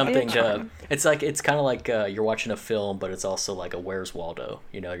like Yeah, they something to. charm. It's like it's kind of like you're watching a film, but it's also like a Where's Waldo.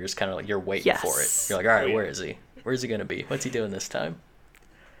 You know, you're just kind of like you're waiting for it. Yes. You're like, all right, Oh, yeah. where is he? Where's he gonna be? What's he doing this time?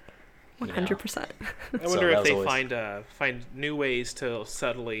 100%. I So wonder that if was they always- find new ways to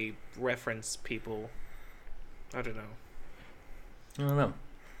subtly reference people. I don't know. I don't know.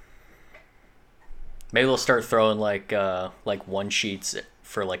 Maybe they'll start throwing like one sheets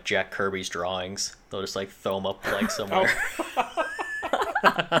for like Jack Kirby's drawings. They'll just like throw them up like somewhere.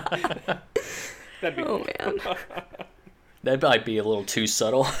 That'd be Oh cool. man. That might be a little too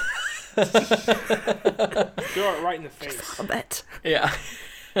subtle. Throw it right in the face. A bit. Yeah.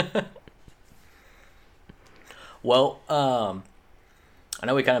 Well, I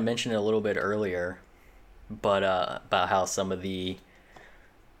know we kind of mentioned it a little bit earlier, but about how some of the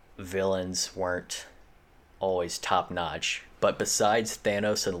villains weren't always top notch. But besides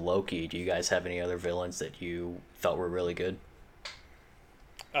Thanos and Loki, do you guys have any other villains that you thought were really good?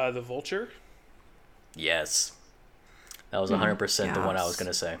 The Vulture. Yes. That was 100% the one I was yes. going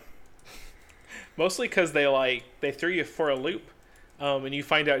to say. Mostly because they threw you for a loop, and you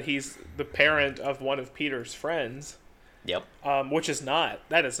find out he's the parent of one of Peter's friends, Yep. which is not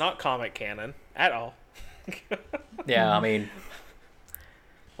comic canon at all. Yeah, I mean,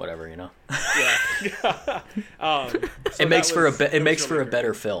 whatever, you know. Yeah. So It makes that for was- it was makes for really a great.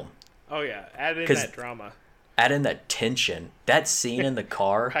 better film. Oh yeah, add in 'Cause- that drama, Add in that tension. That scene in the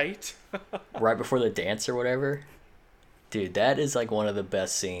car right? right before the dance or whatever. Dude, that is like one of the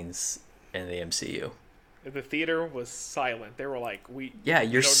best scenes in the MCU. The theater was silent. They were like, "We Yeah,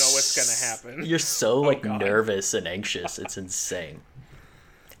 don't know what's gonna happen." You're so like God. nervous and anxious. It's insane.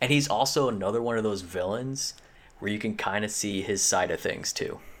 And he's also another one of those villains where you can kind of see his side of things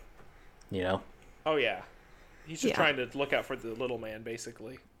too. You know? Oh yeah, he's just Yeah. trying to look out for the little man,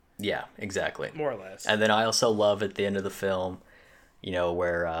 basically, Yeah, exactly. more or less. And then I also love at the end of the film, you know,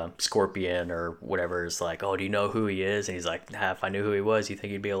 where Scorpion or whatever is like, "Oh, do you know who he is?" And he's like, "Nah, if I knew who he was, you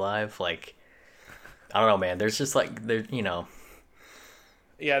think he'd be alive?" Like, I don't know, man. There's just like, there, you know,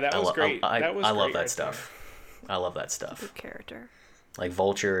 Yeah, that was great. I That was love great that right stuff. I love that stuff. Good character. Like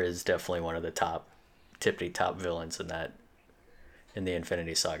Vulture is definitely one of the tippity top villains in the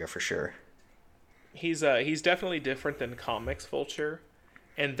Infinity Saga for sure. He's definitely different than comics Vulture,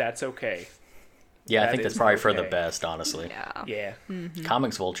 and that's okay. Yeah, That I think is that's probably for the okay. best, honestly. Yeah. Yeah.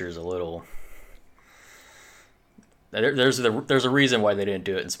 Comics Vulture is a little. There's a reason why they didn't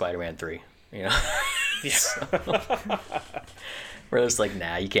do it in Spider-Man 3. You know. Yeah. Where it's like,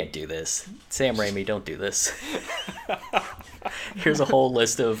 nah, you can't do this. Sam Raimi, don't do this. Here's a whole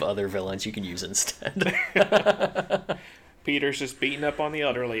list of other villains you can use instead. Peter's just beating up on the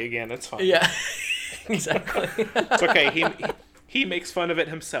elderly again. It's fine. Yeah, exactly. It's okay. He makes fun of it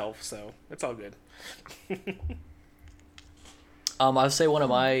himself, so it's all good. I would say one of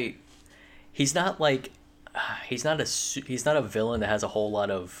my. He's not like, he's not a villain that has a whole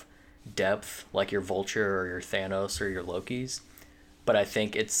lot of depth like your Vulture or your Thanos or your Loki's, but I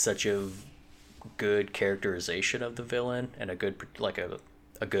think it's such a good characterization of the villain and a good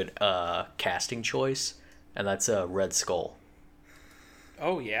good casting choice, and that's Red Skull.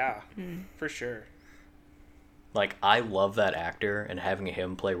 Oh yeah, for sure. Like, I love that actor, and having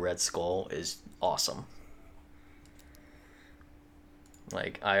him play Red Skull is awesome.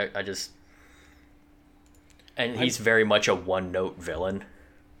 Like, I just... And he's very much a one-note villain.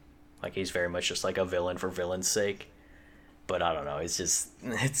 Like, he's very much just like a villain for villain's sake. But I don't know, it's just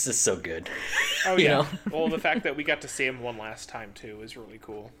so good. Oh You yeah. know? Well, the fact that we got to see him one last time too is really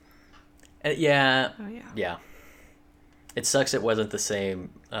cool. Yeah. Oh, yeah. Yeah. It sucks it wasn't the same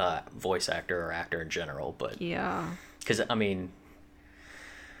voice actor or actor in general, but... Yeah. Because, I mean...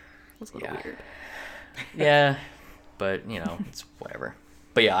 It was a little weird. Yeah, but you know, it's whatever.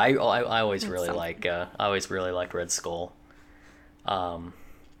 But yeah, I always That's really something. I always really liked Red Skull.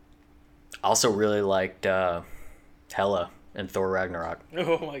 Also really liked Hela in Thor Ragnarok.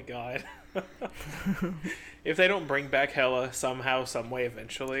 Oh my god. If they don't bring back Hela somehow, some way,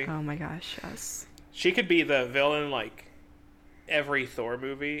 eventually, Oh my gosh, yes. she could be the villain like every Thor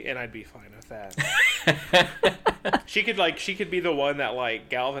movie, and I'd be fine with that. She could be the one that like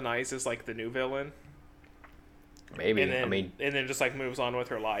galvanizes like the new villain, Maybe. and then I mean, and then just like moves on with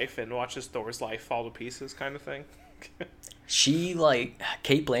her life and watches Thor's life fall to pieces, kind of thing. she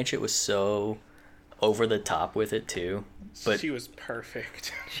Kate Blanchett was so over the top with it too. But She was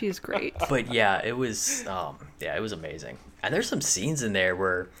perfect. She's great. but yeah, it was amazing. And there's some scenes in there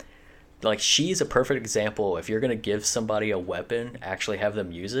where like she's a perfect example. If you're gonna give somebody a weapon, actually have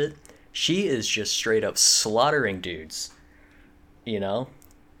them use it. She is just straight up slaughtering dudes. You know?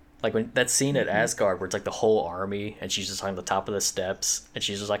 Like when that scene at Asgard where it's like the whole army and she's just on the top of the steps and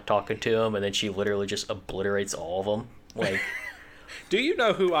she's just like talking to them and then she literally just obliterates all of them. Like, Do you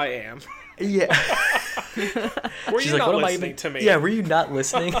know who I am? yeah. Were She's you like, not what am I listening even to me? Yeah, were you not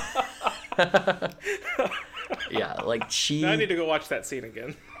listening? Yeah, like I need to go watch that scene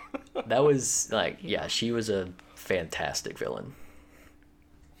again. that was like, yeah, she was a fantastic villain.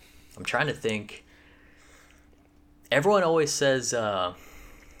 I'm trying to think. Everyone always says,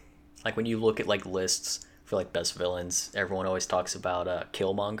 like when you look at like lists for like best villains, everyone always talks about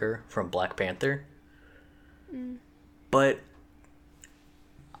Killmonger from Black Panther. But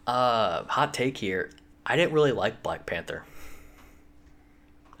hot take here, I didn't really like Black Panther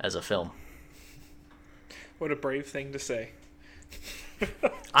as a film. What a brave thing to say.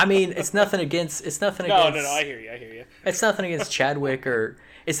 I mean, it's nothing against No, against I hear you. It's nothing against Chadwick, or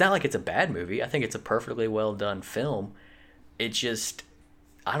it's not like it's a bad movie. I think it's a perfectly well done film. It just,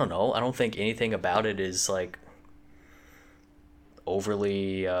 I don't know. I don't think anything about it is like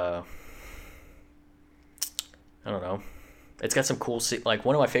overly. I don't know. It's got some cool like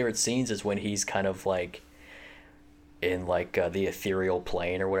one of my favorite scenes is when he's kind of like in like the ethereal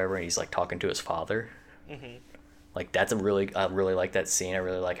plane or whatever, and he's like talking to his father. Mm-hmm. Like I really like that scene. I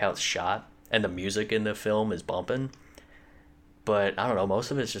really like how it's shot, and the music in the film is bumping. But I don't know,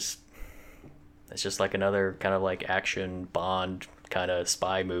 most of it's just like another kind of like action Bond kind of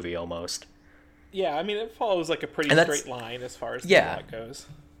spy movie almost. Yeah, I mean it follows like a pretty And that's- straight line as far as the Yeah. plot goes.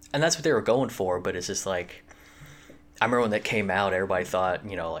 And that's what they were going for, but it's just like, I remember when that came out, everybody thought,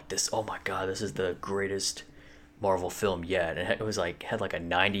 you know, like this, oh my god, this is the greatest Marvel film yet. And it was like, had like a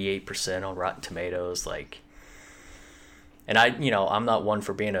 98% on Rotten Tomatoes, like. And I'm not one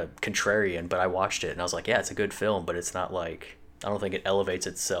for being a contrarian, but I watched it and I was like, yeah, it's a good film, but it's not like, I don't think it elevates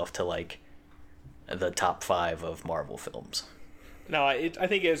itself to like the top 5 of Marvel films. No, I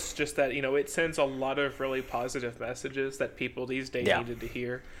think it's just that, it sends a lot of really positive messages that people these days Yeah. needed to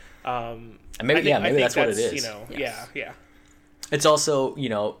hear. And maybe that's what it is. Yes. Yeah. It's also,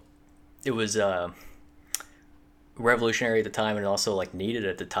 it was revolutionary at the time and also like needed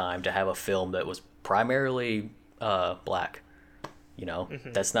at the time to have a film that was primarily black. You know,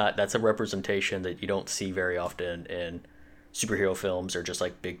 that's a representation that you don't see very often in superhero films or just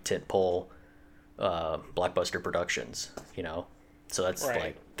like big tentpole blockbuster productions. You know, so that's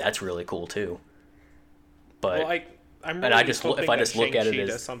like that's really cool too. But well, I'm really and I just hoping if I that just look at it Shang-Chi as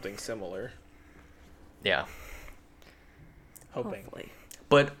does something similar. Yeah. Hoping. Hopefully.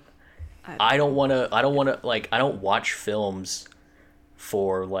 But I don't want to like I don't watch films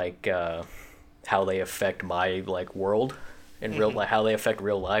for like how they affect my like world in real like how they affect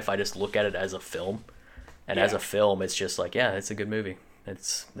real life. I just look at it as a film. And as a film, it's just like, yeah, it's a good movie.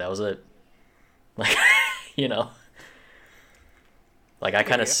 That was it. Like, you know. Like I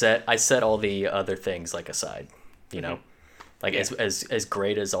kind of set all the other things like aside, you know. Like as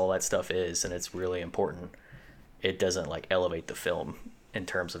great as all that stuff is, and it's really important, it doesn't like elevate the film in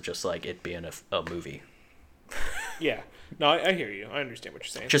terms of just like it being a movie. Yeah. No, I hear you. I understand what you're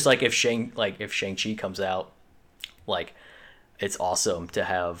saying. Just like if Shang-Chi comes out, like it's awesome to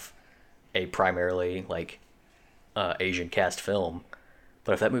have a primarily like Asian cast film,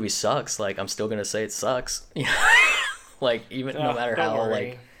 but if that movie sucks, like I'm still gonna say it sucks. Like even no matter how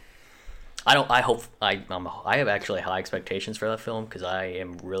worry. Like I have actually high expectations for that film because I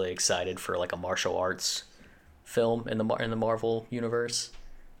am really excited for like a martial arts film in the Marvel universe.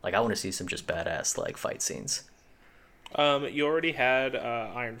 Like I want to see some just badass like fight scenes. You already had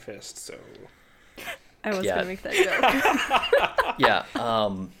Iron Fist, so I was gonna make that joke. Yeah,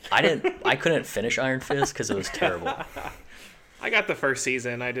 I couldn't finish Iron Fist because it was terrible. I got the first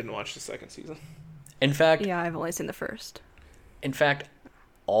season. I didn't watch the second season. In fact, yeah, I've only seen the first. In fact,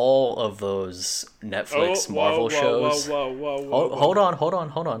 all of those Netflix Marvel shows. Hold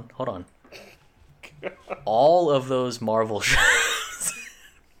on. All of those Marvel shows,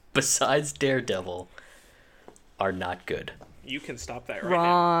 besides Daredevil, are not good. You can stop that right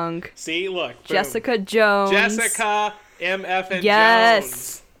Wrong. now. See, look. Boom. Jessica Jones. Jessica MF and yes.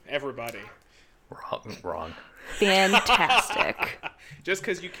 Jones. Everybody. Wrong. Fantastic. Just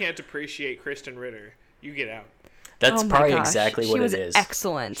because you can't appreciate Kristen Ritter, you get out. That's probably exactly what it is. She was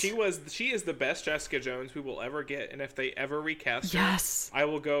excellent. She is the best Jessica Jones we will ever get, and if they ever recast her, yes, I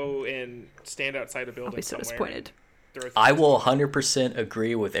will go and stand outside a building. I'll be so disappointed. I will 100%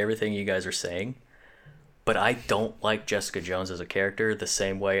 agree with everything you guys are saying, but I don't like Jessica Jones as a character the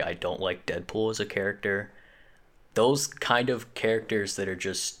same way I don't like Deadpool as a character. Those kind of characters that are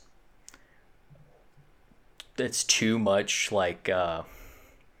just it's too much like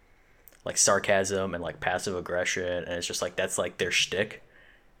sarcasm and like passive aggression, and it's just like that's like their shtick.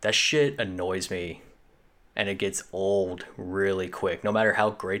 That shit annoys me, and it gets old really quick. No matter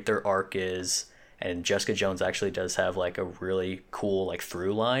how great their arc is, and Jessica Jones actually does have like a really cool like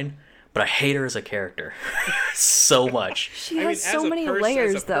through line, but I hate her as a character so much. She has so many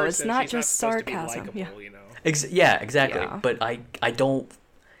layers, though. It's not just sarcasm. Yeah. You know? Yeah, exactly. Yeah. But I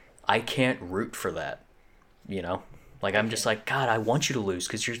can't root for that. You know. Like, I'm just like, God, I want you to lose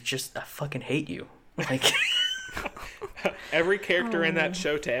because I fucking hate you. Like, every character in that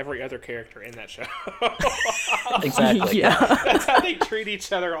show to every other character in that show. Exactly. Yeah. That's how they treat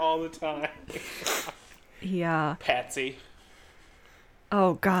each other all the time. Yeah. Patsy.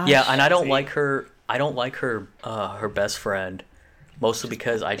 Oh, gosh. Yeah, and I don't like her. I don't like her best friend, mostly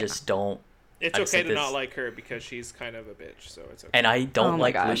because I just don't. It's okay to not like her because she's kind of a bitch, so it's okay. And I don't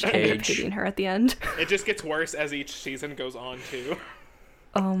like Luke Cage. I ended up hating her at the end. It just gets worse as each season goes on, too.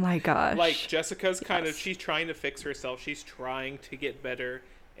 Oh my gosh. Like, Jessica's kind of, she's trying to fix herself. She's trying to get better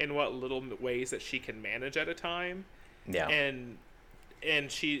in what little ways that she can manage at a time. Yeah. And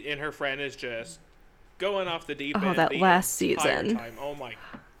her friend is just going off the deep end. Oh, that last season. Time. Oh my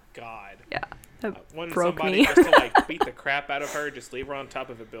God. Yeah. When broke somebody me. just to like beat the crap out of her, just leave her on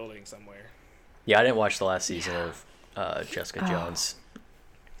top of a building somewhere. Yeah, I didn't watch the last season of Jessica Jones.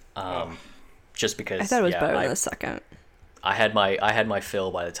 Just because I thought it was better than the second. I had my fill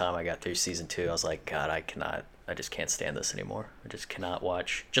by the time I got through season 2. I was like, God, I just can't stand this anymore. I just cannot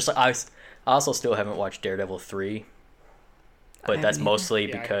watch. Just like I also still haven't watched Daredevil 3, but that's mostly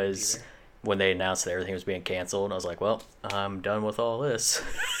because when they announced that everything was being canceled, I was like, well, I'm done with all this.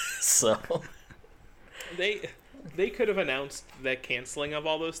 So they could have announced the canceling of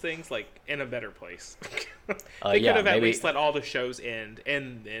all those things like in a better place. They could have at least let all the shows end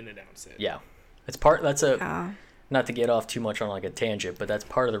and then announce it. Yeah, not to get off too much on like a tangent, but that's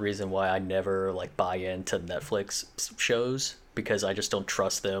part of the reason why I never like buy into Netflix shows, because I just don't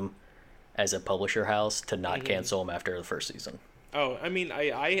trust them as a publisher house to not cancel them after the first season. Oh, I mean,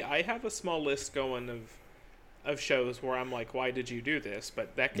 I have a small list going of shows where I'm like, why did you do this?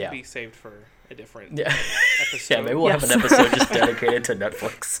 But that can be saved for a different episode. Yeah, maybe we'll have an episode just dedicated to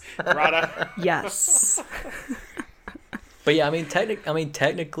Netflix. Rada. Yes. But yeah, I mean,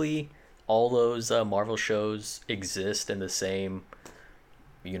 technically, all those Marvel shows exist in the same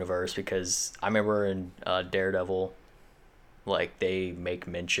universe, because I remember in Daredevil, like, they make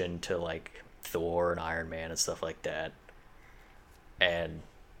mention to, like, Thor and Iron Man and stuff like that. And,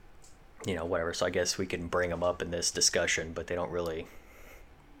 you know, whatever. So I guess we can bring them up in this discussion, but they don't really...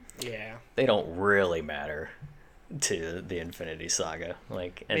 Yeah. They don't really matter to the Infinity Saga.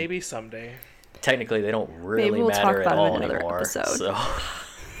 Like, and maybe someday. Technically, they don't really Maybe we'll matter talk about at all it in another anymore. episode. So,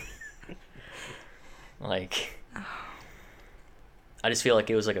 like, I just feel like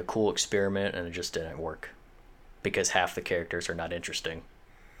it was like a cool experiment, and it just didn't work because half the characters are not interesting.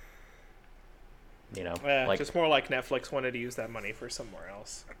 You know, like, just more like Netflix wanted to use that money for somewhere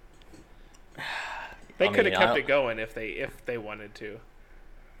else. They could have kept it going if they wanted to,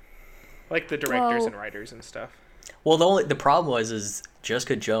 like the directors and writers and stuff. Well, the problem is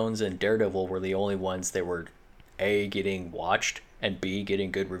Jessica Jones and Daredevil were the only ones that were A, getting watched, and B,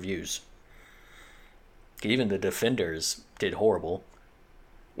 getting good reviews. Even the Defenders did horrible.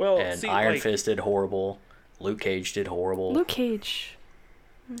 Well, and Iron Fist did horrible. Luke Cage did horrible. Luke Cage.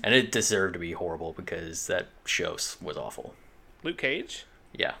 And it deserved to be horrible because that show was awful. Luke Cage?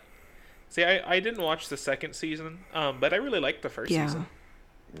 Yeah. See, I didn't watch the second season, but I really liked the first season.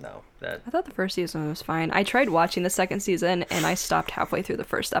 No, I thought the first season was fine. I tried watching the second season, and I stopped halfway through the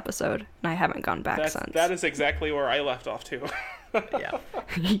first episode, and I haven't gone back since. That is exactly where I left off, too. Yeah.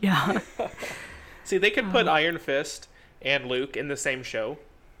 Yeah. See, they could put Iron Fist and Luke in the same show.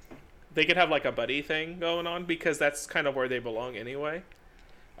 They could have, like, a buddy thing going on, because that's kind of where they belong anyway.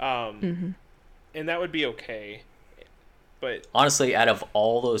 And that would be okay. But honestly, out of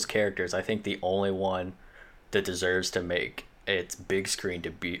all those characters, I think the only one that deserves to make its big screen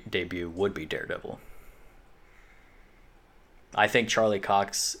debut would be Daredevil. I think Charlie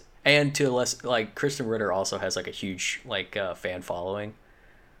Cox, and to less, like, Kristen Ritter also has like a huge like fan following,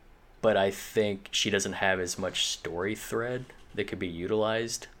 but I think she doesn't have as much story thread that could be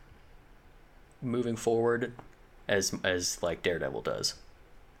utilized moving forward as like Daredevil does.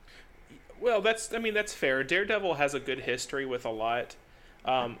 Well, that's fair. Daredevil has a good history with a lot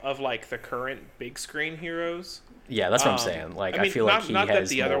of like the current big screen heroes. Yeah, that's what I'm saying. Like, I feel like he not has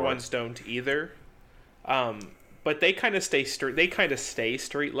that the other ones don't either. But they kind of stay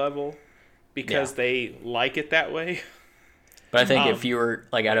street level because they like it that way. But I think if you were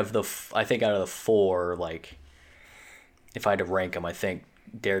like out of the four, like, if I had to rank them, I think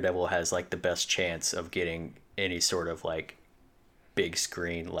Daredevil has like the best chance of getting any sort of like big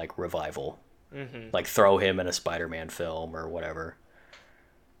screen like revival. Like, throw him in a Spider-Man film or whatever,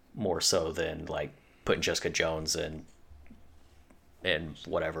 more so than like putting Jessica Jones in and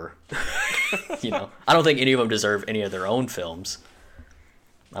whatever. You know, I don't think any of them deserve any of their own films.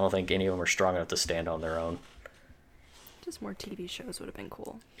 I don't think any of them are strong enough to stand on their own. Just more TV shows would have been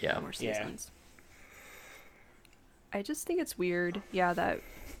cool. Yeah. More seasons. I just think it's weird, that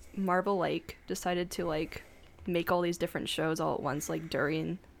Marvel like decided to like make all these different shows all at once, like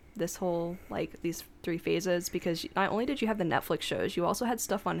during this whole like these 3 phases, because not only did you have the Netflix shows, you also had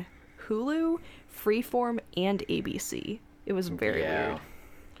stuff on Hulu, Freeform, and ABC. It was very weird.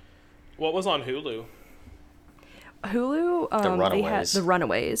 What was on Hulu? Hulu, they had The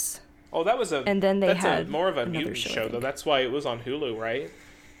Runaways. Oh, that was and then they had more of a mutant show though. That's why it was on Hulu, right?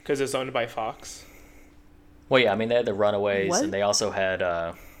 Because it's owned by Fox. Well, yeah, I mean, they had The Runaways, and they also had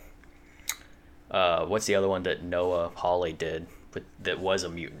what's the other one that Noah Hawley did, but that was a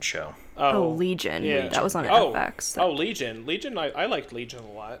mutant show? Oh, Legion. Yeah. That was on FX. Legion. Legion, I liked Legion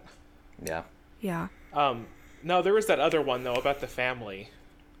a lot. Yeah. Yeah. No, there was that other one though about the family.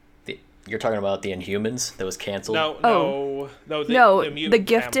 You're talking about the Inhumans that was canceled? No. The Gifted. Family. The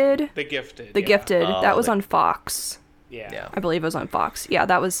Gifted. The Gifted. That was on Fox. Yeah. I believe it was on Fox. Yeah,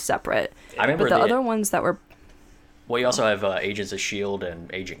 that was separate. I remember the other ones that were... Well, you also have Agents of S.H.I.E.L.D. and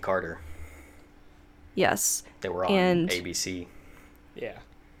Agent Carter. Yes. They were on ABC. Yeah.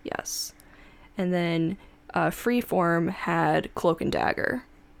 Yes. And then Freeform had Cloak and Dagger.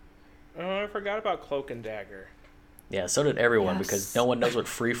 Oh, I forgot about Cloak and Dagger. Yeah, so did everyone, because no one knows what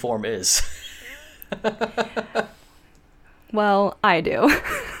Freeform is. Well, I do.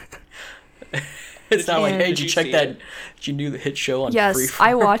 It's not like, hey, did you check that? Did you do the hit show on Freeform? Yes,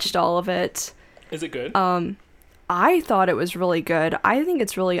 I watched all of it. Is it good? I thought it was really good. I think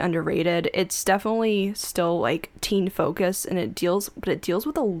it's really underrated. It's definitely still like teen focused, and it deals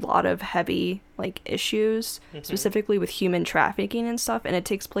with a lot of heavy like issues, specifically with human trafficking and stuff, and it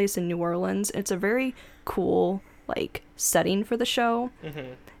takes place in New Orleans. It's a very cool like setting for the show.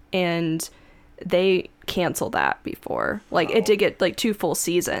 And they canceled that before. Like, it did get like 2 full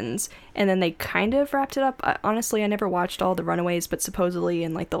seasons, and then they kind of wrapped it up. Honestly, I never watched all the Runaways, but supposedly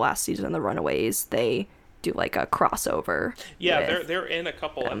in like the last season of the Runaways, they do like a crossover. Yeah, they're in a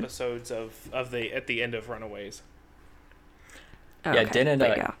couple episodes of the at the end of Runaways. Yeah,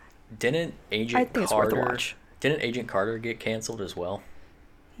 Okay. Didn't Agent Carter get canceled as well?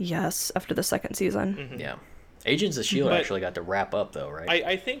 Yes, after the 2nd season. Yeah. Agents of S.H.I.E.L.D. actually got to wrap up, though, right?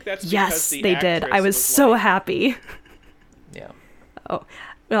 I think that's because Yes, the they did. I was so like... happy. Yeah. Oh,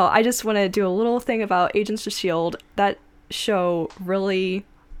 no, I just want to do a little thing about Agents of S.H.I.E.L.D. That show really,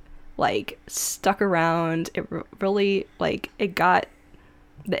 like, stuck around. It really, like, it got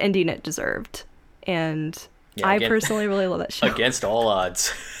the ending it deserved. And I personally really love that show. Against all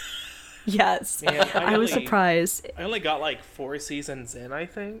odds. Yes. Man, I was surprised. I only got, like, 4 seasons in, I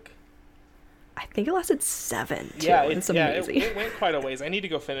think. I think it lasted 7, too. Yeah, it's amazing. It went quite a ways. I need to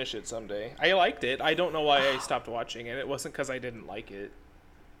go finish it someday. I liked it. I don't know why I stopped watching it. It wasn't because I didn't like it.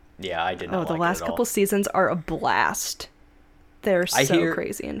 Yeah, I did not like it the last couple seasons are a blast. They're so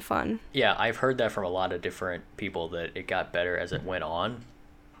crazy and fun. Yeah, I've heard that from a lot of different people that it got better as it went on,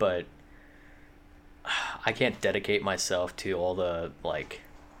 but I can't dedicate myself to all the, like,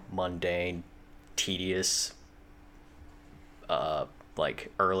 mundane, tedious,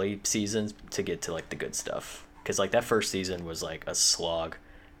 like early seasons to get to like the good stuff, because like that first season was like a slog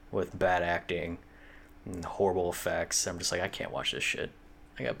with bad acting and horrible effects. I'm just like, I can't watch this shit.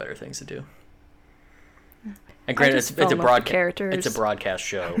 I got better things to do. And granted, it's a broadcast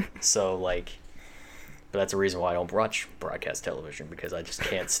show, so like, but that's the reason why I don't watch broadcast television, because I just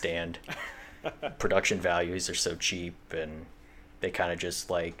can't stand production values are so cheap, and they kind of just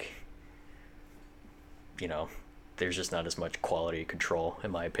like, you know, there's just not as much quality control,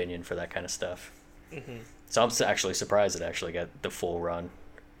 in my opinion, for that kind of stuff. So I'm actually surprised it actually got the full run.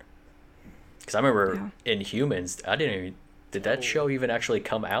 Because I remember Inhumans, did that show even actually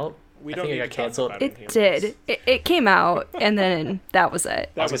come out? I think it got canceled. It did. It came out, and then that was it.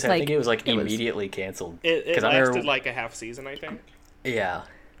 I think it was like immediately canceled. It lasted like a half season, I think. Yeah.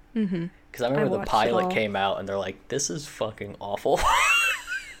 Because I remember the pilot came out, and they're like, this is fucking awful.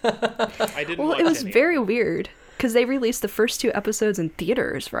 I didn't watch it was very weird. Because they released the first 2 episodes in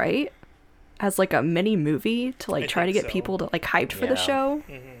theaters, right? As like a mini movie to like try to get people to like hyped for the show.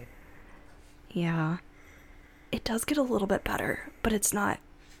 Yeah. It does get a little bit better, but it's not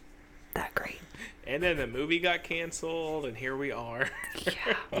that great. And then the movie got canceled, and here we are.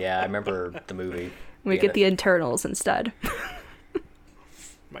 Yeah, I remember the movie. We get the Eternals instead.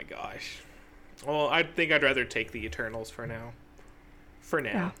 My gosh. Well, I think I'd rather take the Eternals for now.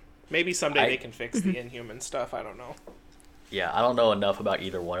 Yeah. Maybe someday they can fix the Inhuman stuff. I don't know. Yeah, I don't know enough about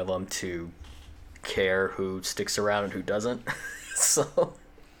either one of them to care who sticks around and who doesn't. So,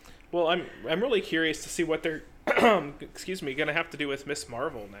 well, I'm really curious to see what they're gonna have to do with Miss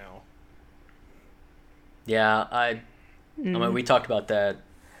Marvel now. Yeah, I mean, we talked about that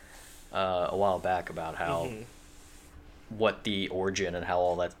a while back about how what the origin and how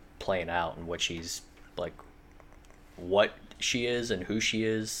all that's playing out, and what she's like, what she is and who she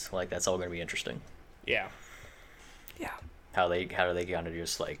is. Like, that's all going to be interesting. Yeah. How do they kind of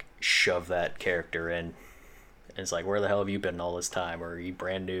just like shove that character in, and it's like, where the hell have you been all this time? Or are you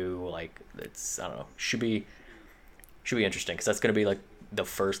brand new? Like, it's, I don't know, should be interesting, because that's going to be like the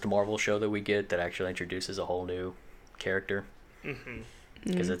first Marvel show that we get that actually introduces a whole new character.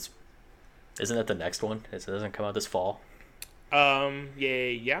 Because isn't that the next one? It doesn't come out this fall.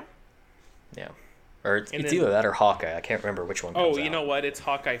 Yeah. Or it's either that or Hawkeye. I can't remember which one comes out. You know what? It's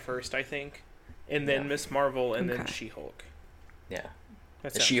Hawkeye first, I think. And then Miss Marvel, and then She-Hulk. Yeah.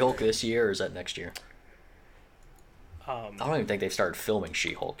 Is She-Hulk this year, or is that next year? I don't even think they've started filming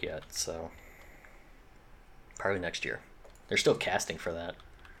She-Hulk yet, so probably next year. They're still casting for that.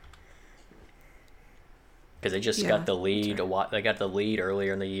 Because they just got the lead. They got the lead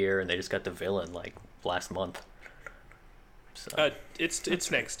earlier in the year, and they just got the villain like last month. So.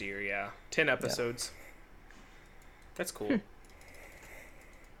 It's next year, yeah. 10 episodes. That's cool.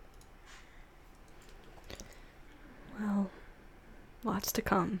 Well, lots to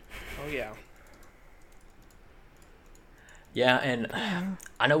come. Oh, yeah. Yeah, and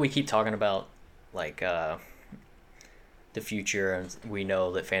I know we keep talking about, like, the future, and we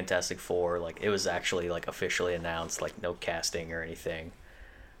know that Fantastic Four, like, it was actually, like, officially announced, like, no casting or anything.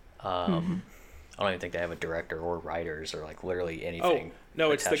 I don't even think they have a director or writers or like literally Oh, anything.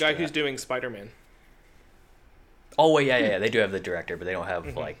 no, it's the attached guy to who's that. doing Spider-Man. Oh wait, yeah, they do have the director, but they don't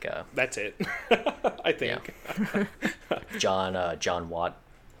have like That's it. I think. John Watt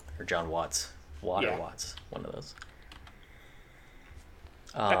or John Watts, Watt Yeah. or Watts, one of those.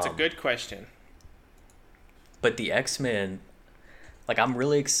 That's a good question. But the X-Men, like I'm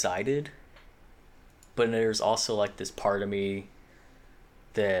really excited, but there's also like this part of me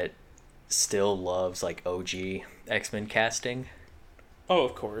that still loves like OG X-Men casting. Oh,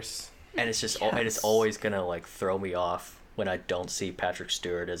 of course. And it's just Yes. and it's always gonna like throw me off when I don't see Patrick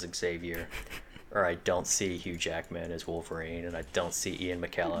Stewart as Xavier, or I don't see Hugh Jackman as Wolverine, and I don't see Ian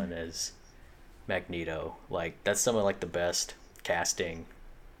McKellen as Magneto. Like that's some of like the best casting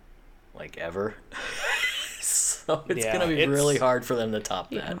like ever. So it's Yeah, gonna be it's- really hard for them to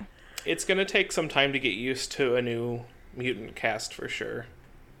top Yeah. that. It's going to take some time to get used to a new mutant cast for sure.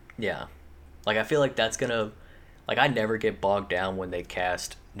 Yeah. Like I feel like that's gonna like I never get bogged down when they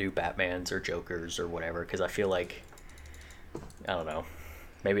cast new Batmans or Jokers or whatever, because I feel like I don't know.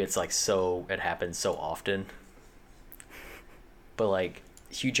 Maybe it's like so it happens so often. But like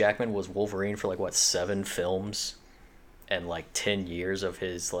Hugh Jackman was Wolverine for like what 7 films, and like 10 years of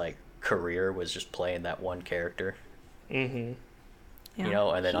his like career was just playing that one character. Mm-hmm. Yeah. You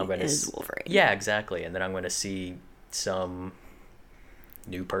know, and then He I'm gonna is Wolverine. Yeah, exactly. And then I'm gonna see some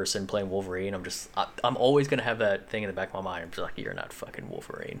new person playing Wolverine. I'm always gonna have that thing in the back of my mind. I'm just like, you're not fucking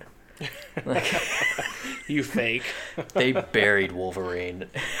Wolverine. Like, You fake. they buried Wolverine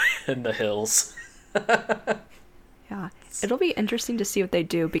in the hills. Yeah. It'll be interesting to see what they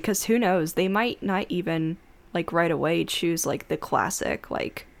do, because who knows, they might not even like right away choose like the classic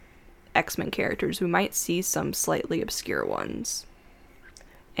like X-Men characters. We might see some slightly obscure ones.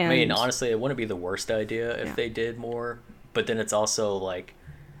 And I mean, honestly, it wouldn't be the worst idea if Yeah. they did more. But then it's also like,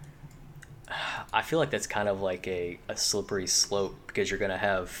 I feel like that's kind of like a slippery slope, because you're gonna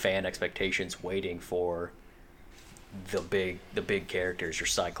have fan expectations waiting for the big characters, your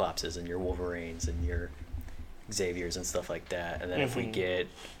Cyclopses and your Wolverines and your Xaviers and stuff like that. And then if we get,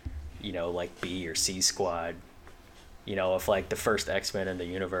 you know, like B or C Squad, you know, if like the first X-Men in the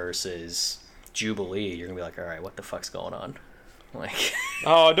universe is Jubilee, you're gonna be like, all right, what the fuck's going on? Like,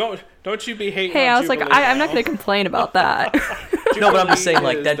 Oh, don't you be hating hey, on I was like, Jubilee I'm not now. going to complain about that. no, but I'm just saying,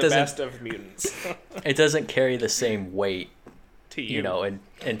 Jubilee like, is that the doesn't, best of mutants it doesn't carry the same weight, to you. you know,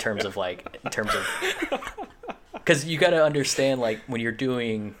 in terms of because you got to understand, like, when you're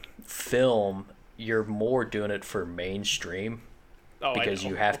doing film, you're more doing it for mainstream, Oh, I because know.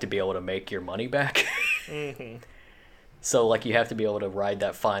 you have to be able to make your money back. So like you have to be able to ride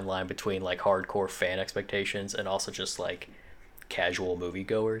that fine line between like hardcore fan expectations and also just like casual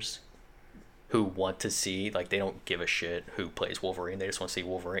moviegoers who want to see, like, they don't give a shit who plays Wolverine, they just want to see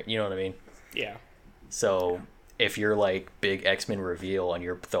Wolverine, you know what I mean? Yeah. So if you're like big X-Men reveal and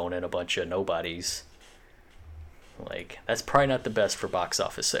you're throwing in a bunch of nobodies, like that's probably not the best for box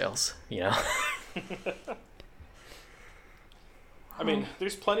office sales, you know? I mean,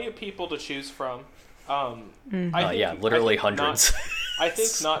 there's plenty of people to choose from. I Yeah, literally I think hundreds. I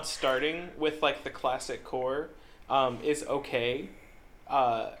think not starting with like the classic core is okay.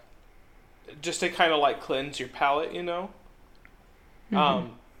 Just to kind of like cleanse your palate, you know.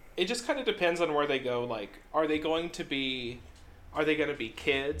 It just kind of depends on where they go. Like, are they going to be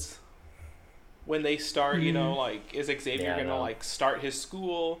kids when they start? You know, like, is Xavier Yeah, I gonna know. like start his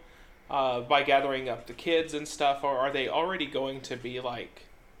school by gathering up the kids and stuff, or are they already going to be like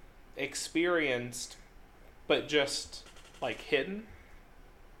experienced but just like hidden?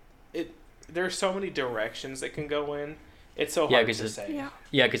 There's so many directions that can go in. It's so hard to say. Yeah.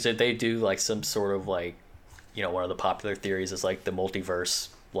 Yeah, because if they do like some sort of like, you know, one of the popular theories is like the multiverse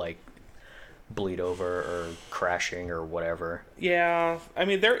like bleed over or crashing or whatever. Yeah, I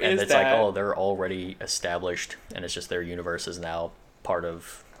mean there And is it's that. like, oh, they're already established, and it's just their universe is now part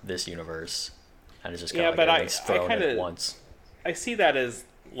of this universe, and it's just kind Yeah, of but like I everything's thrown in kinda- at once. I see that as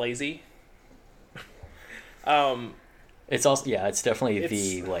lazy. It's also it's definitely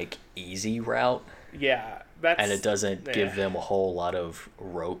the It's- like easy route, Yeah, that's and it doesn't yeah. give them a whole lot of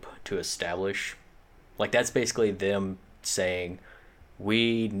rope to establish. Like that's basically them saying,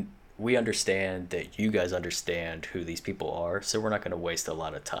 we understand that you guys understand who these people are, so we're not going to waste a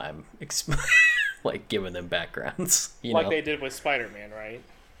lot of time like giving them backgrounds, you like know? they did with Spider-Man, right?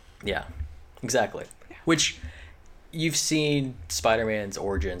 Yeah, exactly. Which you've seen Spider-Man's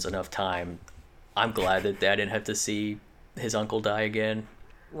origins enough time. I'm glad that I didn't have to see his uncle die again.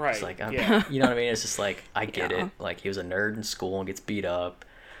 Right. It's like, yeah. you know what I mean? It's just like, I get Yeah. it. Like, he was a nerd in school and gets beat up,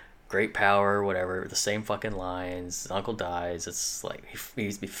 great power, whatever, the same fucking lines. His uncle dies. It's like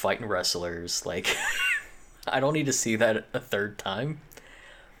he's be fighting wrestlers. Like, I don't need to see that a third time.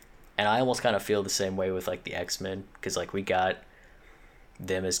 And I almost kind of feel the same way with like the X-Men, because like we got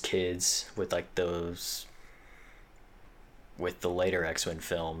them as kids with like those, with the later X-Men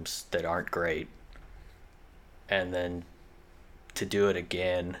films that aren't great, and then to do it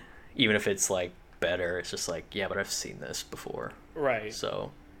again, even if it's like better, it's just like, yeah, but I've seen this before. Right.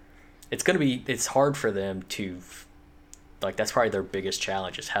 So it's hard for them to, like, that's probably their biggest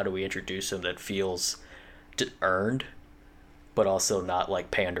challenge, is how do we introduce them that feels earned but also not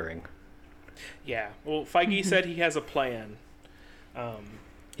like pandering. Yeah. Well, Feige said he has a plan.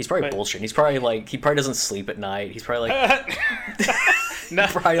 He's probably bullshitting. He's probably like, he probably doesn't sleep at night. He's probably like no.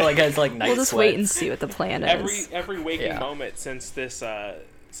 probably like has like night We'll just sweats. wait and see what the plan is. Every waking moment since this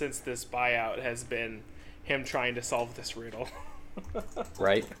buyout has been him trying to solve this riddle.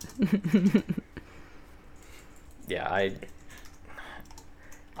 Right? Yeah,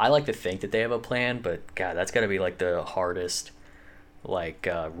 I like to think that they have a plan, but God, that's got to be like the hardest, like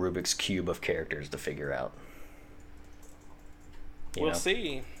Rubik's Cube of characters to figure out. You We'll know?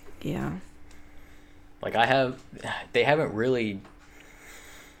 see. Yeah. Like they haven't really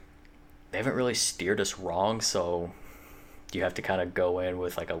steered us wrong, so you have to kind of go in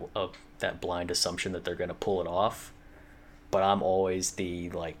with like a that blind assumption that they're going to pull it off. But I'm always the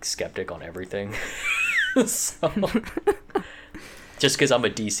like skeptic on everything. So just because I'm a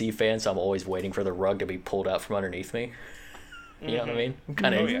DC fan, so I'm always waiting for the rug to be pulled out from underneath me. You know what I mean? I'm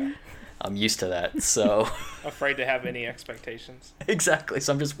kind of I'm used to that, so Afraid to have any expectations. exactly.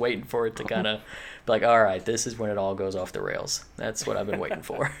 So I'm just waiting for it to kind of be like, all right, this is when it all goes off the rails. That's what I've been waiting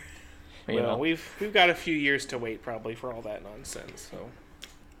for. You know? We've got a few years to wait probably for all that nonsense. So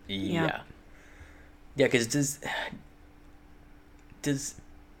Yeah, because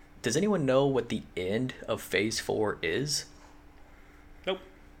does anyone know what the end of Phase 4 is? Nope.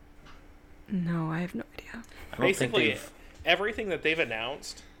 No, I have no idea. Basically, everything that they've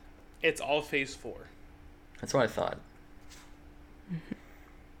announced, it's all Phase 4. That's what I thought.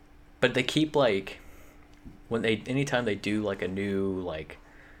 But they keep like, anytime they do like a new like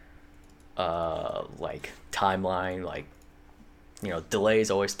timeline, like, you know,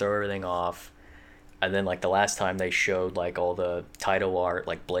 delays always throw everything off. And then like the last time they showed like all the title art,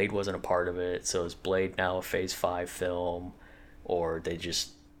 like Blade wasn't a part of it, so is Blade now a Phase 5 film, or they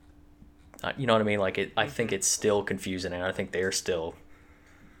just, you know what I mean? Like I think it's still confusing, and I think they're still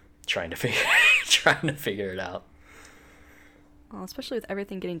trying to figure it out. Well, especially with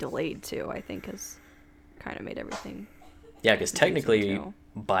everything getting delayed too, I think has kind of made everything. Yeah, because technically too.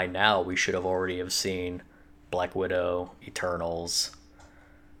 by now we should have already have seen Black Widow, Eternals,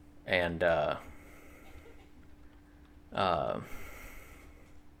 and what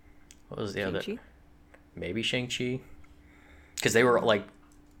was the other? Maybe Shang-Chi, because they were like,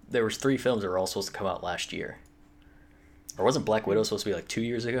 there was 3 films that were all supposed to come out last year, or wasn't Black Widow supposed to be like 2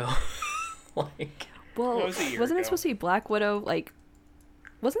 years ago? Like, well, it wasn't it supposed to be Black Widow? Like,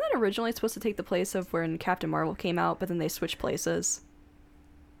 wasn't that originally supposed to take the place of when Captain Marvel came out, but then they switched places?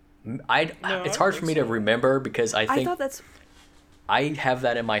 It's hard for me to remember, because I think I thought that's. I have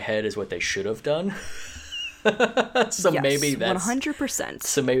that in my head as what they should have done. So Yes, maybe that's 100%.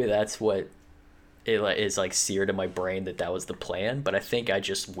 So maybe that's what it is like seared in my brain, that was the plan. But I think I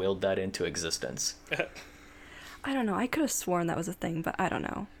just willed that into existence. I don't know. I could have sworn that was a thing, but I don't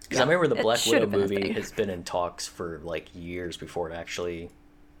know. Because I remember the it Black should Widow have been a movie thing. has been in talks for like years before it actually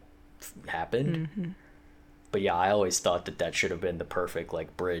happened. Mm-hmm. But yeah, I always thought that should have been the perfect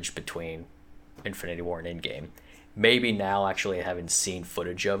like bridge between Infinity War and Endgame. Maybe now, actually having seen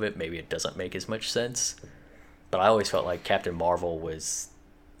footage of it, maybe it doesn't make as much sense. But I always felt like Captain Marvel was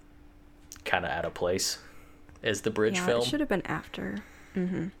kind of out of place as the bridge film. It should have been after.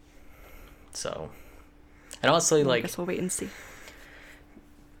 Mm-hmm. So, and honestly, I guess we'll wait and see.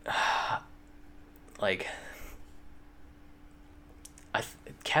 Like,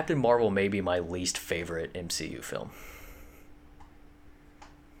 Captain Marvel may be my least favorite MCU film.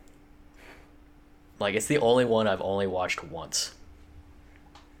 Like, it's the only one I've only watched once,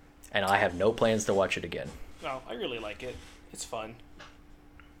 and I have no plans to watch it again. No, I really like it. It's fun.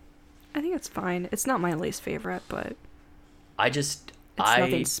 I think it's fine. It's not my least favorite, but it's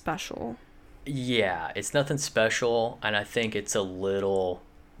nothing special. Yeah, it's nothing special, and I think it's a little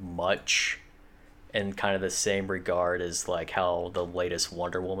much in kind of the same regard as like how the latest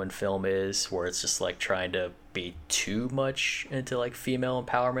Wonder Woman film is, where it's just like trying to be too much into like female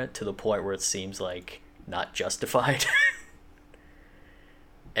empowerment to the point where it seems like not justified.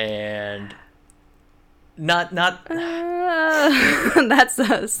 And not That's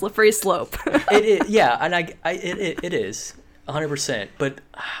a slippery slope. yeah, and it is 100%. But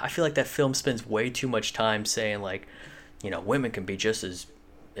I feel like that film spends way too much time saying like, women can be just as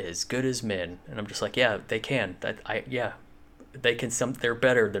good as men, and I'm just like, yeah, they can. They can. They're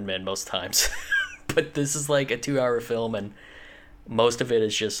better than men most times. But this is like a 2-hour film, and most of it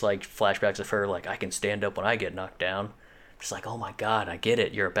is just like flashbacks of her like, I can stand up when I get knocked down. Just like, oh my god, I get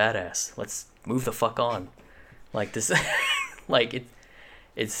it. You're a badass. Let's move the fuck on. Like this, like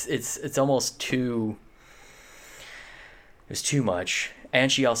it's almost too. It's too much,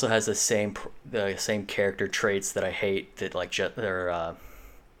 and she also has the same character traits that I hate that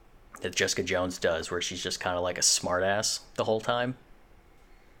that Jessica Jones does, where she's just kind of like a smartass the whole time,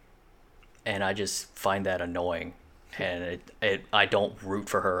 and I just find that annoying, and I don't root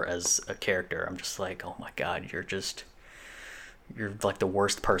for her as a character. I'm just like, oh my god, you're like the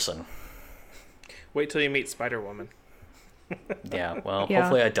worst person. Wait till you meet Spider-Woman. Yeah, well,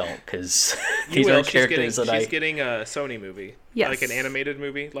 hopefully I don't, because these are characters she's getting a Sony movie. Yes. Like an animated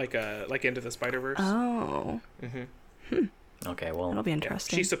movie, like Into the Spider-Verse. Oh. Okay, well, That'll be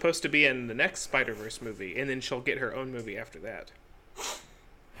interesting. She's supposed to be in the next Spider-Verse movie, and then she'll get her own movie after that.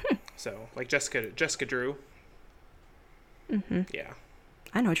 So, like Jessica Drew. Yeah.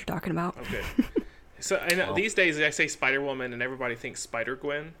 I know what you're talking about. Okay. So I know these days I say Spider-Woman, and everybody thinks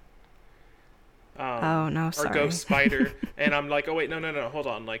Spider-Gwen. Oh, no, sorry. Or Ghost Spider. And I'm like, oh, wait, no, hold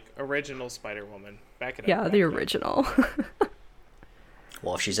on. Like, original Spider-Woman. Back it up. Yeah, the original.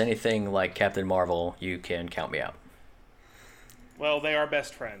 Well, if she's anything like Captain Marvel, you can count me out. Well, they are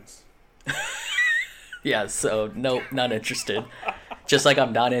best friends. Yeah, so no, not interested. Just like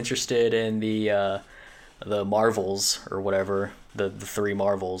I'm not interested in the Marvels or whatever, the three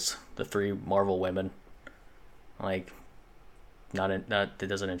Marvels, the three Marvel women. Like, it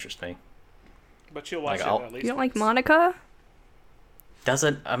doesn't interest me. But you'll watch Like, it at least. You don't like once. Monica?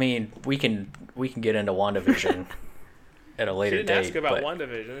 I mean, we can get into WandaVision at a later She didn't date. ask about but,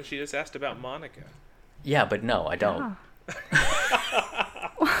 WandaVision. She just asked about Monica. Yeah, but no, I don't.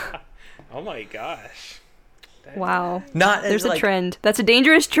 Oh my gosh. Wow. There's a trend. That's a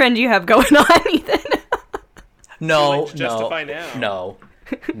dangerous trend you have going on, Ethan. No, Justify now.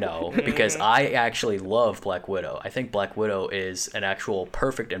 No, because I actually love Black Widow. I think Black Widow is an actual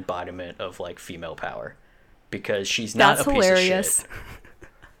perfect embodiment of like female power, because she's not That's a hilarious. piece of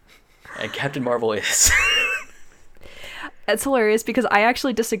shit. And Captain Marvel is. It's hilarious because I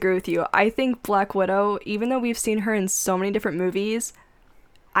actually disagree with you. I think Black Widow, even though we've seen her in so many different movies,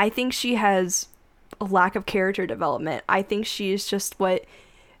 I think she has a lack of character development. I think she's just what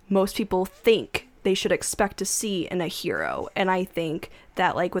most people think they should expect to see in a hero. And I think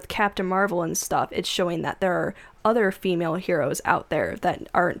that, like, with Captain Marvel and stuff, it's showing that there are other female heroes out there that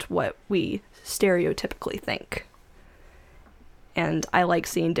aren't what we stereotypically think. And I like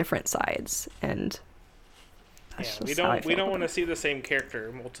seeing different sides, and that's Yeah, just we don't want to see the same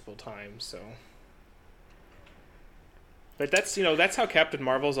character multiple times, so. But that's how Captain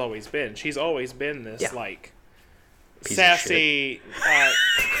Marvel's always been. She's always been this like Piece sassy.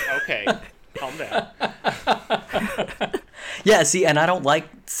 Okay, calm down. Yeah, see, and I don't like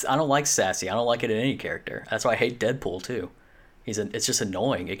sassy. I don't like it in any character. That's why I hate Deadpool too. It's just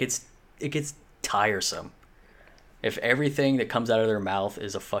annoying. It gets tiresome. If everything that comes out of their mouth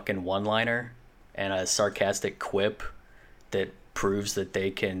is a fucking one-liner and a sarcastic quip that proves that they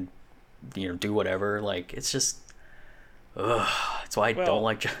can, do whatever, like, it's just, ugh. That's why I don't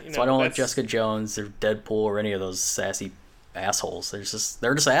like. That's why I don't like Jessica Jones or Deadpool or any of those sassy assholes. They're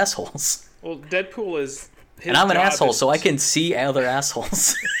just assholes. Well, Deadpool is. And I'm an asshole, so I can see other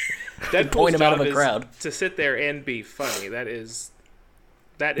assholes. Deadpool's point them out of job a crowd. is to sit there and be funny. That is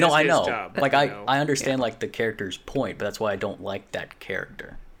No, I his know. job. Like I understand like the character's point, but that's why I don't like that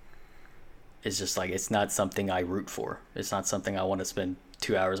character. It's just like, it's not something I root for. It's not something I want to spend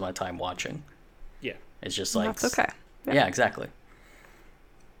 2 hours of my time watching. Yeah. It's just like, that's okay. Yeah, exactly.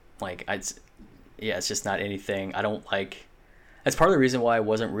 Like it's just not anything I don't like. That's part of the reason why I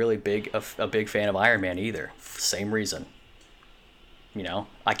wasn't really a big fan of Iron Man either. Same reason.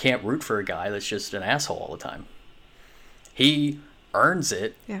 I can't root for a guy that's just an asshole all the time. He earns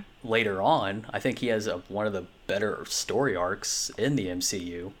it later on. I think he has one of the better story arcs in the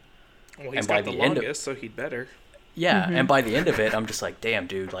MCU. Well, he's got the longest, so he'd better. Yeah, and by the end of it, I'm just like, damn,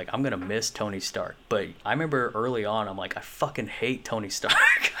 dude, like, I'm going to miss Tony Stark. But I remember early on, I'm like, I fucking hate Tony Stark.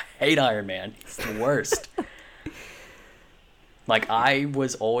 I hate Iron Man. He's the worst. Like, I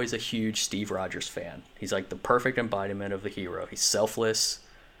was always a huge Steve Rogers fan. He's like the perfect embodiment of the hero. He's selfless.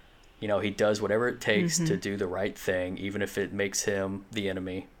 He does whatever it takes to do the right thing, even if it makes him the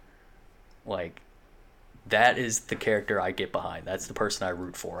enemy. Like, that is the character I get behind. That's the person I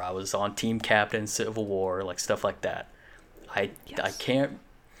root for. I was on Team Captain Civil War, like stuff like that. I can't,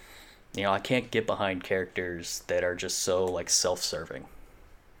 I can't get behind characters that are just so like self-serving.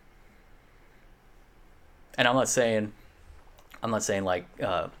 And I'm not saying like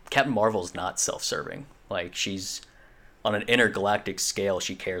Captain Marvel's not self-serving. Like, she's on an intergalactic scale,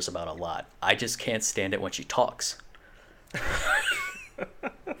 she cares about a lot. I just can't stand it when she talks.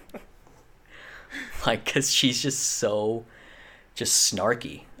 Like, because she's just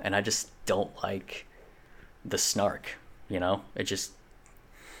snarky, and I just don't like the snark, It just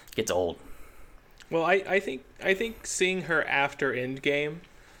gets old. Well, I think seeing her after Endgame,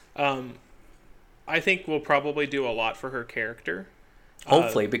 I think will probably do a lot for her character.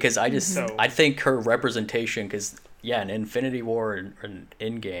 Hopefully, because I think her representation, because, in Infinity War and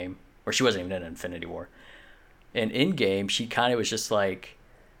Endgame, or she wasn't even in Infinity War. In Endgame, she kind of was just like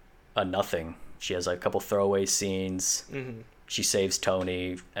a nothing. She has like a couple throwaway scenes. Mm-hmm. She saves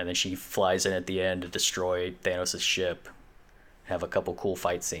Tony, and then she flies in at the end to destroy Thanos' ship. Have a couple cool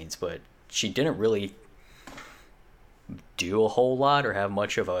fight scenes, but she didn't really do a whole lot or have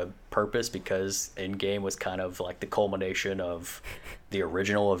much of a purpose, because Endgame was kind of like the culmination of the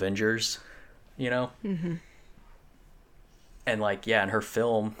original Avengers, Mm-hmm. And like, in her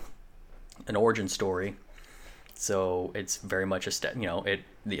film, an origin story, so it's very much it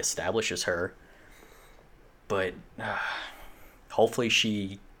establishes her. But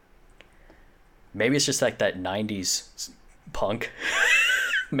hopefully maybe it's just like that 90s punk.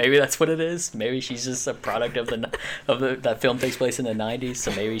 Maybe that's what it is. Maybe she's just a product of that film takes place in the 90s,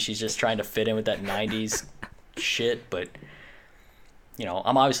 so maybe she's just trying to fit in with that 90s shit. But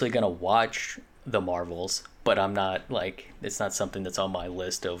I'm obviously gonna watch the Marvels, but I'm not like, it's not something that's on my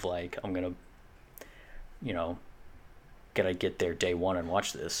list of like, I'm gonna gotta get there day one and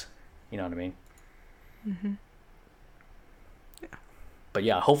watch this. You know what I mean? Mm-hmm. Yeah. But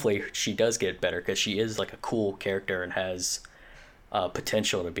hopefully she does get better, because she is like a cool character and has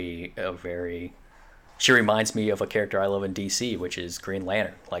potential to be she reminds me of a character I love in DC, which is Green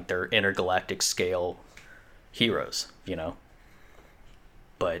Lantern. Like, they're intergalactic scale heroes,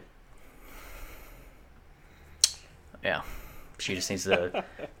 But she just needs to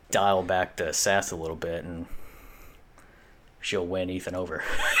dial back the sass a little bit, and she'll win Ethan over.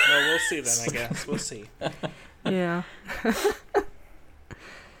 Well, we'll see then, I guess. We'll see. Yeah. All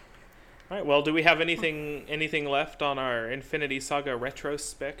right. Well, do we have anything left on our Infinity Saga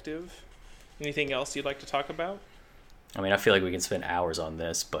retrospective? Anything else you'd like to talk about? I mean, I feel like we can spend hours on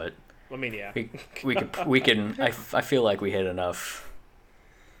this, but I mean, yeah, we can. I feel like we hit enough.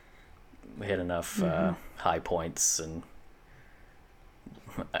 Mm-hmm. High points, and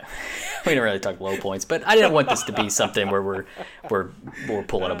we didn't really talk low points. But I didn't want this to be something where we're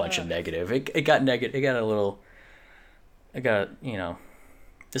pulling a bunch of negative. It got negative. It got a little. It got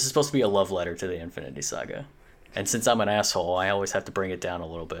This is supposed to be a love letter to the Infinity Saga. And since I'm an asshole, I always have to bring it down a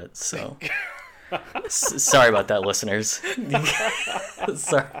little bit. So, sorry about that, listeners.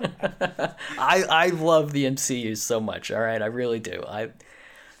 Sorry. I love the MCU so much, all right? I really do.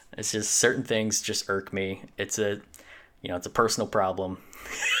 It's just certain things just irk me. It's a personal problem.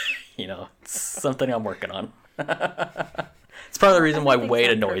 It's something I'm working on. It's part of the reason why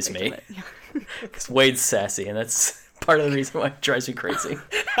Wade annoys me. Because Wade's sassy, and that's part of the reason why it drives me crazy.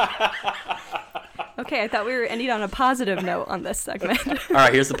 Okay, I thought we were ending on a positive note on this segment. All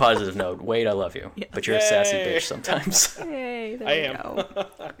right, here's the positive note. Wade, I love you, but you're a sassy bitch sometimes. Hey, there I we am. go.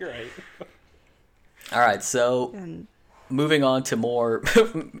 You're right. All right, so moving on to more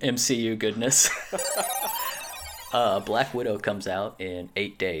MCU goodness. Black Widow comes out in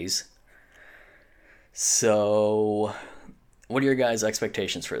 8 days. So, what are your guys'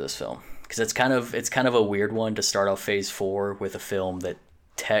 expectations for this film? Because it's kind of a weird one to start off Phase 4 with a film that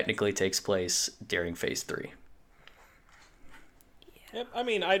technically takes place during Phase 3. Yep, I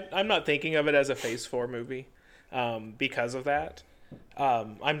mean, I'm not thinking of it as a Phase 4 movie because of that.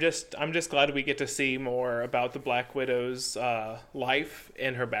 I'm just glad we get to see more about the Black Widow's life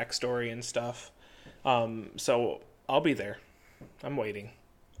and her backstory and stuff. So I'll be there. I'm waiting.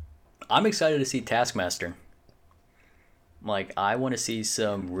 I'm excited to see Taskmaster. Like, I want to see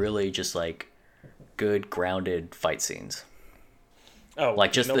some really just like good grounded fight scenes. Oh,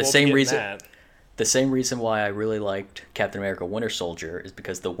 like just the same reason. That. The same reason why I really liked Captain America: Winter Soldier is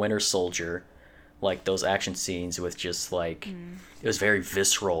because the Winter Soldier, like those action scenes with just like it was very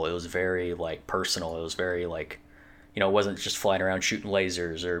visceral. It was very like personal. It was very like, it wasn't just flying around shooting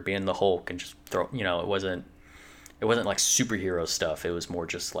lasers or being the Hulk and just throw. It wasn't like superhero stuff. It was more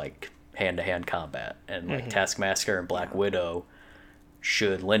just like hand-to-hand combat, and like Taskmaster and Black Widow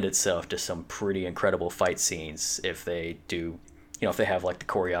should lend itself to some pretty incredible fight scenes if they do, if they have like the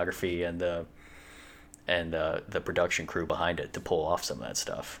choreography and the production crew behind it to pull off some of that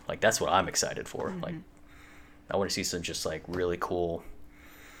stuff. Like that's what I'm excited for. Mm-hmm. Like I want to see some just like really cool,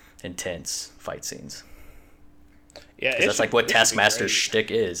 intense fight scenes. Yeah, that's like what Taskmaster's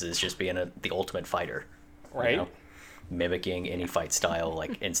shtick is just being the ultimate fighter, right? Mimicking any fight style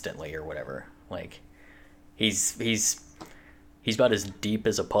like instantly or whatever. Like he's about as deep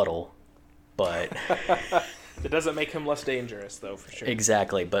as a puddle, but it doesn't make him less dangerous though, for sure.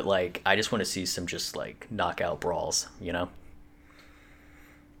 Exactly, but like I just want to see some just like knockout brawls, It's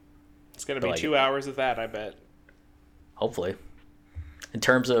gonna be 2 hours of that, I bet. Hopefully. In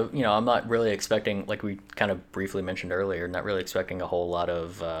terms of, I'm not really expecting, like we kind of briefly mentioned earlier, not really expecting a whole lot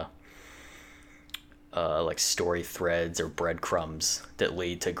of like story threads or breadcrumbs that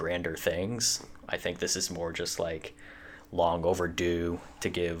lead to grander things. I think this is more just like long overdue to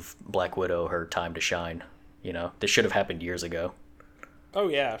give Black Widow her time to shine. This should have happened years ago. Oh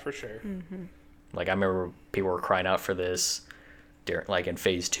yeah, for sure. Mm-hmm. Like I remember people were crying out for this during, like in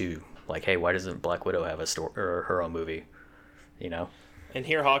phase 2. Like, hey, why doesn't Black Widow have a story or her own movie? And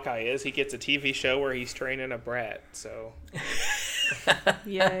here Hawkeye is. He gets a TV show where he's training a brat. So,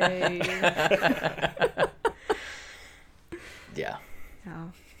 yay! Yeah. Yeah.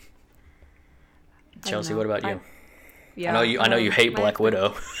 Chelsea, what about you? Yeah. I know you hate Black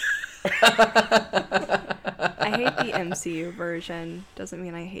Widow. I hate the MCU version. Doesn't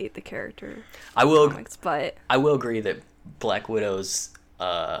mean I hate the character. Comics, but I will agree that Black Widow's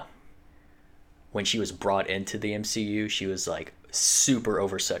when she was brought into the MCU, she was like super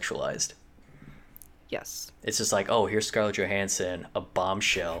over-sexualized. Yes. It's just like, oh, here's Scarlett Johansson, a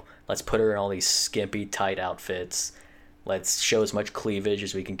bombshell. Let's put her in all these skimpy, tight outfits. Let's show as much cleavage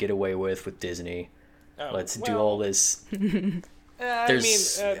as we can get away with Disney. Let's do all this.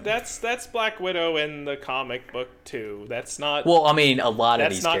 That's Black Widow in the comic book too. That's not. Well, I mean, a lot of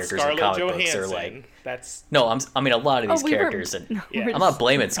these characters in comic books are like. That's no. I mean, a lot of these characters, and I'm not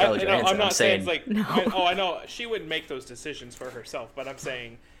blaming Scarlett Johansson. I'm not saying like. No. I know she wouldn't make those decisions for herself, but I'm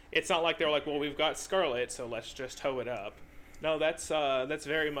saying it's not like they're like, well, we've got Scarlett, so let's just hoe it up. No, that's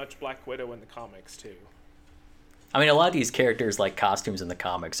very much Black Widow in the comics too. I mean, a lot of these characters, like costumes in the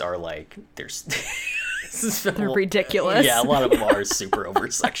comics, are like there's. They're ridiculous. Yeah, a lot of them are super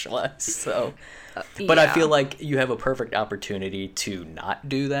over-sexualized. So, but I feel like you have a perfect opportunity to not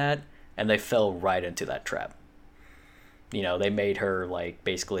do that, and they fell right into that trap. They made her like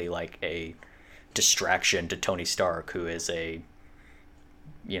basically like a distraction to Tony Stark, who is a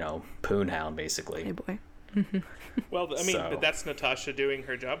poonhound basically. Hey boy. Well, I mean, but that's Natasha doing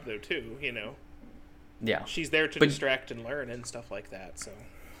her job though too. Yeah, she's there to distract and learn and stuff like that. So.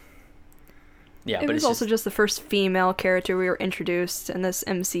 Yeah, it was also just the first female character we were introduced in this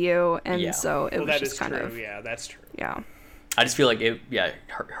MCU, and so it was just kind of. Yeah, that's true. Yeah. I just feel like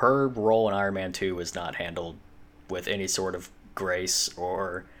her role in Iron Man 2 was not handled with any sort of grace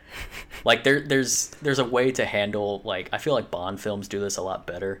or like there's a way to handle, like I feel like Bond films do this a lot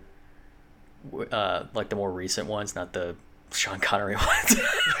better. Like the more recent ones, not the Sean Connery ones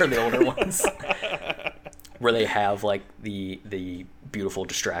or the older ones. Where they have like the beautiful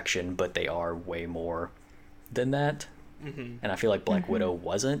distraction, but they are way more than that. Mm-hmm. And I feel like Black Widow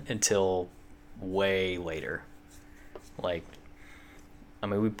wasn't until way later. Like, I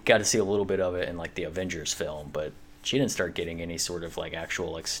mean, we got to see a little bit of it in like the Avengers film, but she didn't start getting any sort of like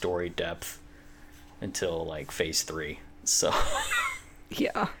actual like story depth until like phase 3. So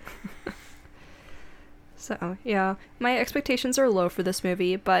yeah. So yeah, my expectations are low for this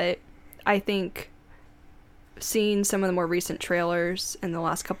movie, but I think seeing some of the more recent trailers in the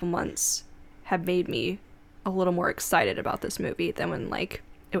last couple months have made me a little more excited about this movie than when like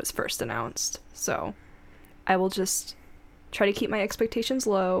it was first announced. So I will just try to keep my expectations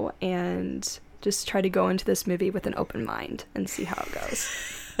low and just try to go into this movie with an open mind and see how it goes.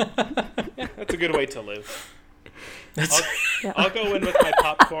 Yeah, that's a good way to live. I'll go in with my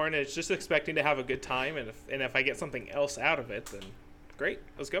popcorn and it's just expecting to have a good time, and if I get something else out of it, then great,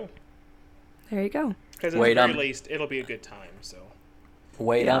 let's go. There you go. Because at the very least, it'll be a good time. So,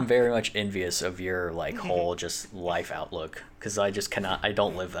 Wade, I'm very much envious of your like whole just life outlook, because I just cannot. I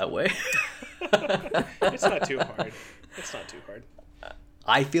don't live that way. It's not too hard.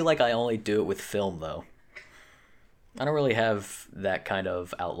 I feel like I only do it with film, though. I don't really have that kind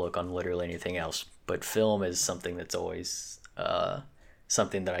of outlook on literally anything else, but film is something that's always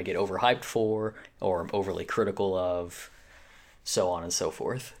something that I get overhyped for or I'm overly critical of, so on and so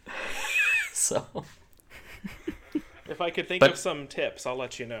forth. So, if I could think of some tips, I'll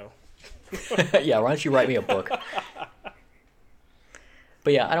let you know. Yeah, why don't you write me a book?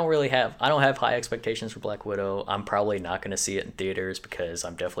 But yeah, I don't have high expectations for Black Widow. I'm probably not going to see it in theaters because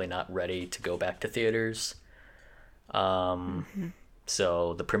I'm definitely not ready to go back to theaters.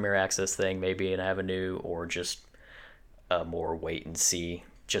 So the Premier Access thing may be an avenue, or just more wait and see,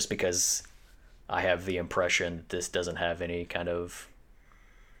 just because I have the impression that this doesn't have any kind of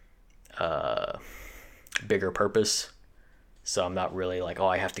bigger purpose. So I'm not really like, oh,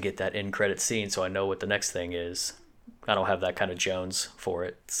 I have to get that end credit scene so I know what the next thing is. I don't have that kind of Jones for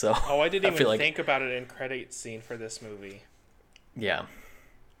it. So I didn't even like, think about an end credit scene for this movie. Yeah.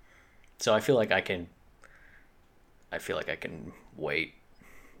 So I feel like I can wait,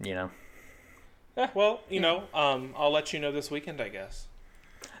 you know. Well, I'll let you know this weekend, I guess.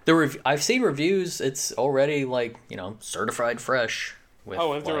 I've seen reviews. It's already like, certified fresh. With,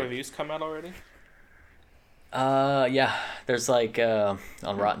 have the reviews come out already? Yeah. There's like on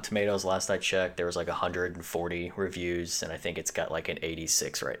Rotten Tomatoes, last I checked, there was like 140 reviews, and I think it's got like an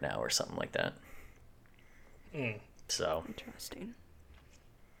 86 right now or something like that. So interesting.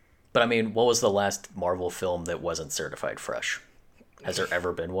 But I mean, what was the last Marvel film that wasn't certified fresh? Has there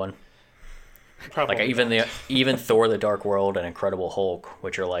ever been one? Probably like even Thor: The Dark World and Incredible Hulk,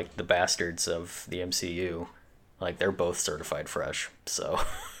 which are like the bastards of the MCU, like they're both certified fresh. So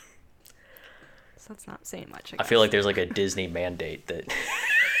that's not saying much. I feel like there's like a Disney mandate that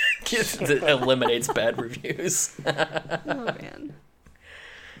that eliminates bad reviews. Oh man.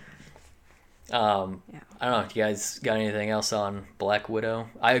 I don't know. Do you guys got anything else on Black Widow?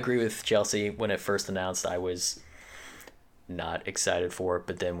 I agree with Chelsea. When it first announced, I was not excited for it,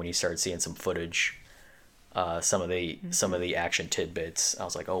 but then when you started seeing some footage, some of the action tidbits, I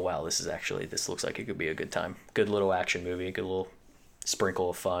was like, oh wow, this looks like it could be a good time. Good little action movie, a good little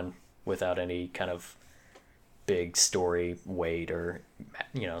sprinkle of fun without any kind of big story weight or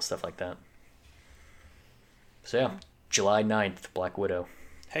stuff like that. So yeah, July 9th, Black Widow.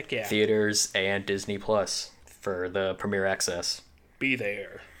 Heck yeah. Theaters and Disney Plus for the Premier Access. Be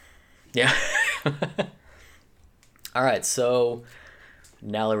there. Yeah. All right, so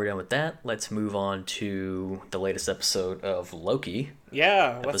now that we're done with that, let's move on to the latest episode of Loki.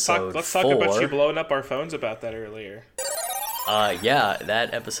 Yeah, let's talk about you blowing up our phones about that earlier. Yeah,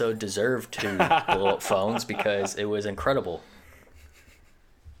 that episode deserved to blow up phones because it was incredible.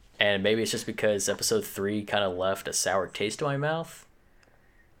 And maybe it's just because episode 3 kind of left a sour taste in my mouth.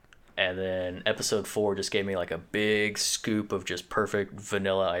 And then episode 4 just gave me like a big scoop of just perfect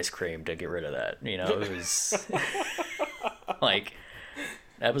vanilla ice cream to get rid of that. It was like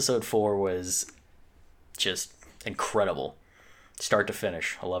episode 4 was just incredible. Start to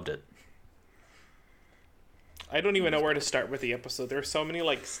finish. I loved it. I don't even know where to start with the episode. There are so many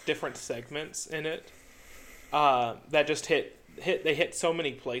like different segments in it that just hit so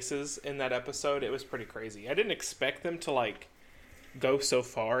many places in that episode. It was pretty crazy. I didn't expect them to like go so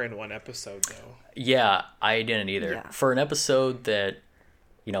far in one episode though. Yeah, I didn't either. Yeah. For an episode that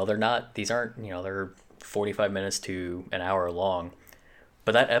they're 45 minutes to an hour long,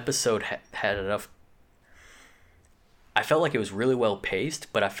 but that episode had enough. I felt like it was really well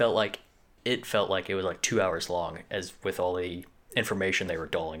paced, but it felt like it was like 2 hours long, as with all the information they were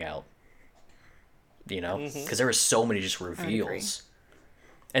doling out, because there were so many just reveals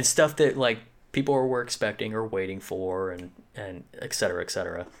and stuff that like people were expecting or waiting for, and et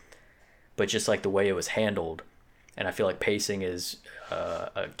cetera, but just like the way it was handled. And I feel like pacing is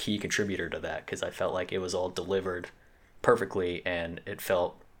a key contributor to that, because I felt like it was all delivered perfectly and it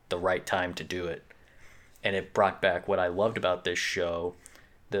felt the right time to do it. And it brought back what I loved about this show,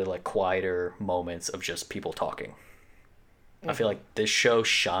 the like quieter moments of just people talking. I feel like this show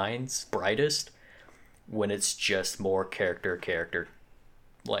shines brightest when it's just more character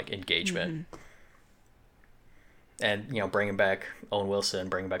like engagement. And bringing back Owen Wilson,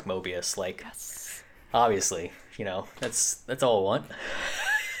 bringing back Mobius, like yes. Obviously, that's all I want.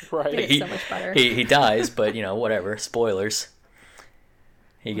 Right. It's so much better. He dies, but whatever. Spoilers.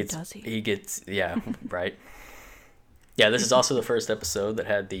 He gets yeah, right. Yeah, this is also the first episode that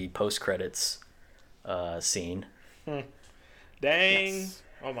had the post-credits scene. Dang. Yes.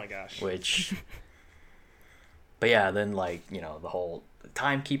 Oh my gosh. But yeah, then like, the whole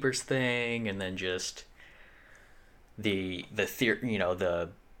timekeepers thing, and then just the theory,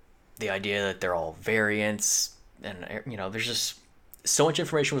 the idea that they're all variants, and there's just so much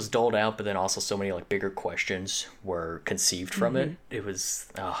information was doled out, but then also so many like bigger questions were conceived from it. It was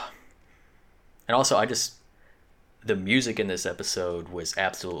and also the music in this episode was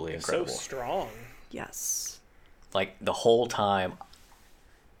absolutely incredible. So strong. Yes. Like the whole time,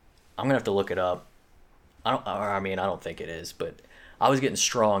 I'm gonna have to look it up. I don't think it is, but I was getting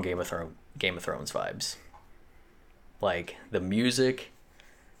strong Game of Thrones vibes. Like the music,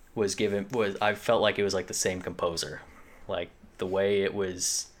 was I felt like it was like the same composer, like the way it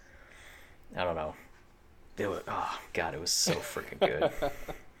was. I don't know. It was, oh god, it was so freaking good.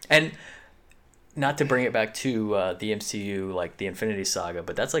 And not to bring it back to the MCU, like the Infinity Saga,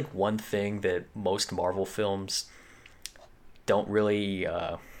 but that's like one thing that most Marvel films don't really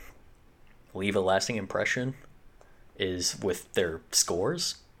leave a lasting impression is with their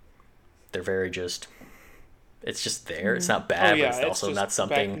scores. They're very just. It's just there. It's not bad, but it's also not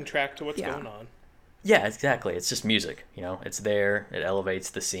something. Back and track to what's going on. Yeah, exactly. It's just music, It's there. It elevates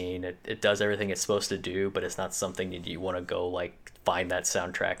the scene. It does everything it's supposed to do, but it's not something that you want to go like find that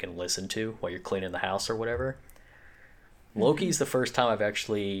soundtrack and listen to while you're cleaning the house or whatever. Loki's the first time I've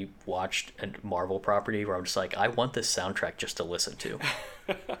actually watched a Marvel property where I'm just like, I want this soundtrack just to listen to.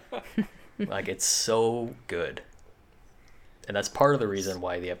 Like, it's so good. And that's part of the reason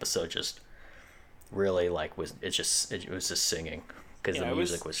why the episode just really like was just singing, because the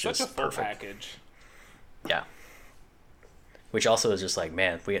music was just such a full perfect package. Yeah. Which also is just like,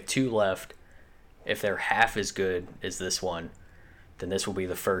 man, we have 2 left. If they're half as good as this one, then this will be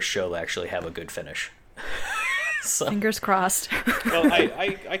the first show to actually have a good finish. So. Fingers crossed. Well,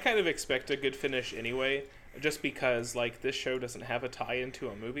 I kind of expect a good finish anyway, just because like this show doesn't have a tie-in to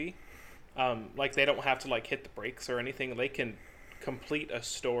a movie. Like they don't have to like hit the brakes or anything. They can complete a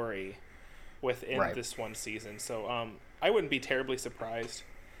story within this one season. So I wouldn't be terribly surprised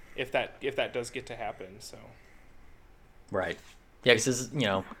if that does get to happen. So right, yeah, because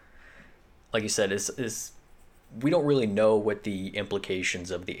like you said, is we don't really know what the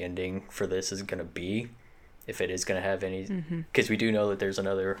implications of the ending for this is going to be, if it is going to have any, because we do know that there's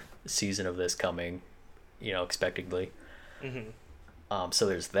another season of this coming, expectedly. So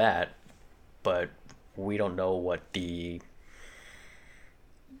there's that, but we don't know what the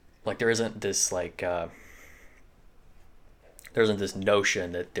there isn't this there isn't this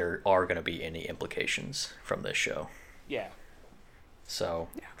notion that there are going to be any implications from this show. Yeah. So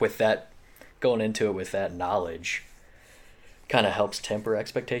with that, going into it with that knowledge kind of helps temper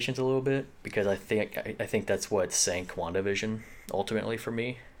expectations a little bit, because I think that's what sank WandaVision ultimately for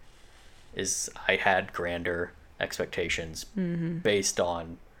me, is I had grander expectations based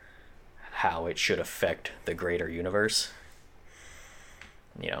on how it should affect the greater universe.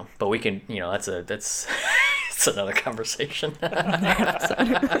 But we can, that's it's another conversation.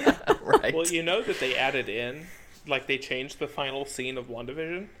 Right. Well, that they added in, like they changed the final scene of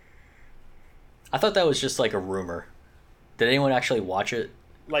WandaVision. I thought that was just like a rumor. Did anyone actually watch it?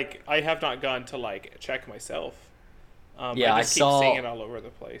 Like, I have not gone to like check myself. Yeah, I just keep seeing it all over the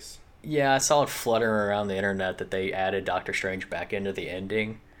place. Yeah, I saw it fluttering around the internet that they added Doctor Strange back into the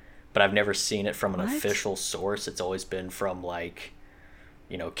ending, but I've never seen it from an official source. It's always been from like,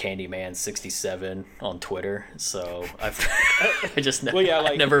 Candyman67 on Twitter. So I just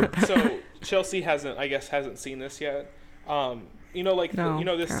never. So Chelsea hasn't seen this yet.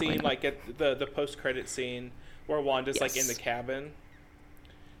 This scene, like at the post credit scene where Wanda's like in the cabin.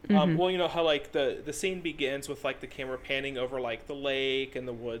 Well, you know how like the scene begins with like the camera panning over like the lake and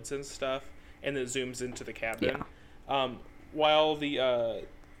the woods and stuff, and then zooms into the cabin. Yeah. While the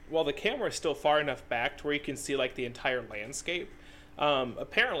camera is still far enough back to where you can see like the entire landscape.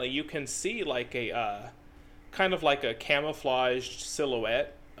 Apparently you can see like a kind of like a camouflaged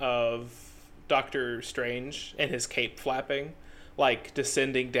silhouette of Doctor Strange and his cape flapping, like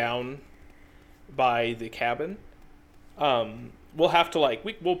descending down by the cabin. We'll have to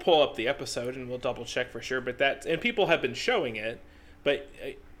we'll pull up the episode and we'll double check for sure, but and people have been showing it, but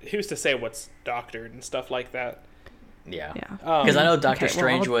who's to say what's doctored and stuff like that? Yeah. Because I know Doctor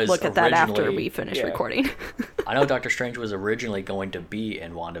Strange was look at that after we finish recording. I know Doctor Strange was originally going to be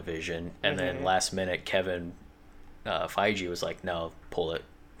in WandaVision, and then last minute Kevin Feige was like, no, pull it.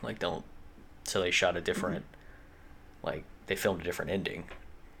 Like, don't. So they shot a different, they filmed a different ending.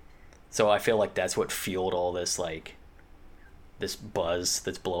 So I feel like that's what fueled all this, this buzz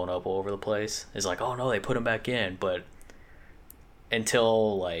that's blown up all over the place. Is like, oh no, they put him back in. But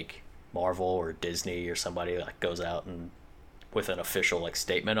until, Marvel or Disney or somebody goes out and with an official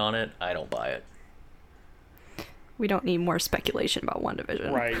statement on it, I don't buy it. We don't need more speculation about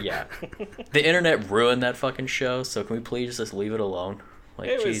WandaVision. Right. Yeah. The internet ruined that fucking show, so can we please just leave it alone?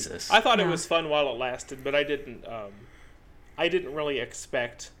 Jesus. I thought it was fun while it lasted, but I didn't really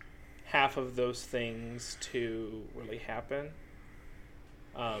expect half of those things to really happen.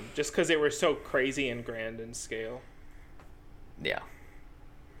 Just because they were so crazy and grand in scale. Yeah.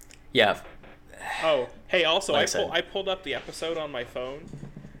 Yeah. Oh, hey, also, I pulled up the episode on my phone.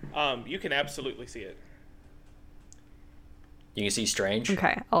 You can absolutely see it. You can see Strange?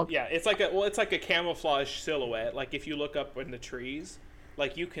 Okay. Yeah, it's like a camouflage silhouette. Like if you look up in the trees,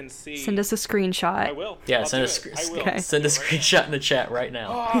 like you can see. Send us a screenshot. I will. Yeah, I'll send a screenshot in the chat right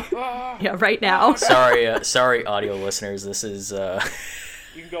now. Yeah, right now. Sorry, audio listeners. This is.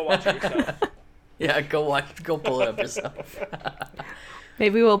 You can go watch it yourself. Yeah, go pull it up yourself.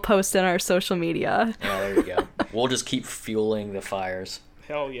 Maybe we'll post in our social media. Yeah, there you go. We'll just keep fueling the fires.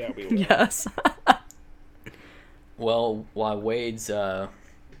 Hell yeah, we will. Yes. Well, while Wade's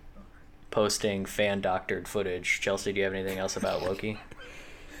posting fan-doctored footage, Chelsea, do you have anything else about Loki?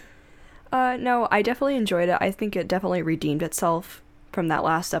 No, I definitely enjoyed it. I think it definitely redeemed itself from that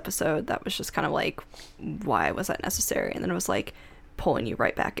last episode. That was just kind of like, why was that necessary? And then it was like pulling you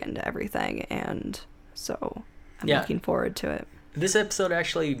right back into everything. And so I'm looking forward to it. This episode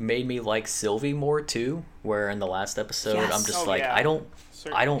actually made me like Sylvie more too, where in the last episode I'm just I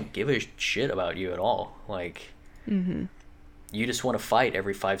don't give a shit about you at all. Like, you just want to fight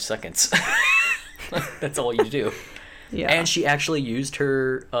every 5 seconds. That's all you do. Yeah. And she actually used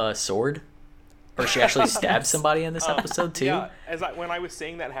her sword, or she actually stabbed somebody in this episode too. Yeah, when I was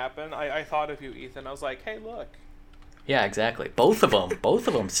seeing that happen, I thought of you, Ethan. I was like, hey, look. Yeah, exactly. Both of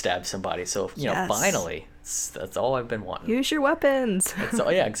them stabbed somebody. So finally, that's all I've been wanting. Use your weapons.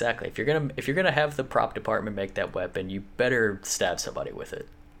 Yeah, exactly. If you're gonna have the prop department make that weapon, you better stab somebody with it.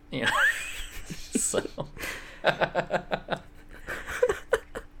 You know. So.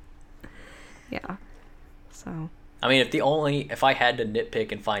 Yeah. So. I mean, if I had to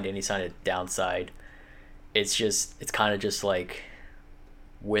nitpick and find any sign of downside, it's kind of just like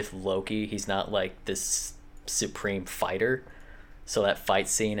with Loki, he's not like this supreme fighter. So that fight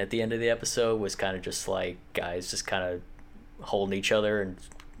scene at the end of the episode was kind of just like guys just kind of holding each other and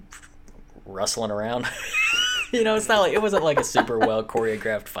rustling around. You know, it wasn't like a super well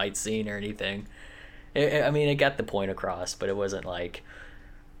choreographed fight scene or anything. It got the point across, but it wasn't like,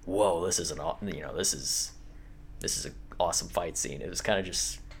 whoa, this is an awesome fight scene. It was kind of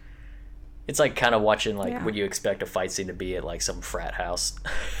just, it's like kind of watching what you expect a fight scene to be at like some frat house.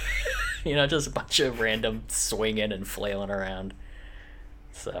 You know, just a bunch of random swinging and flailing around.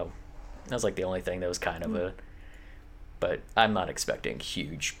 So that was like the only thing that was kind of but I'm not expecting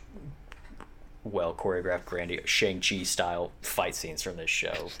huge, well choreographed, grandiose Shang-Chi style fight scenes from this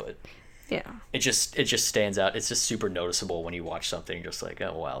show, but yeah, it just stands out. It's just super noticeable when you watch something. You're just like,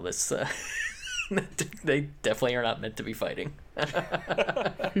 oh wow, this they definitely are not meant to be fighting.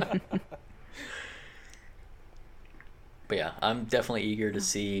 But yeah, I'm definitely eager to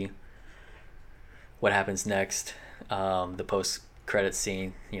see what happens next. The post-credit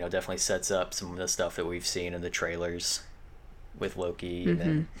scene, definitely sets up some of the stuff that we've seen in the trailers with Loki,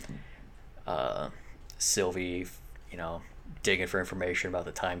 and then Sylvie, digging for information about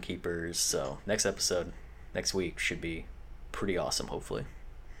the timekeepers. So next episode, next week, should be pretty awesome, hopefully.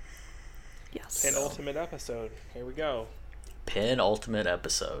 Yes. Penultimate episode. Here we go. Penultimate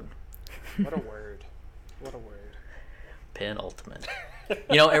episode. What a word. What a word. Penultimate.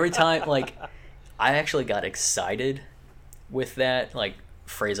 Every time, I actually got excited with that,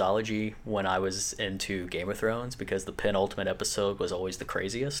 phraseology when I was into Game of Thrones, because the penultimate episode was always the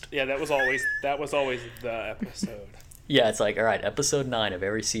craziest. Yeah, that was always the episode. Yeah, it's like, all right, episode 9 of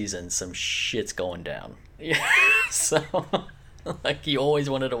every season, some shit's going down. Yeah. So, you always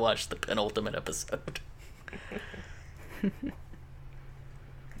wanted to watch the penultimate episode.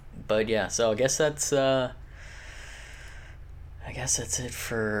 But yeah, so I guess that's it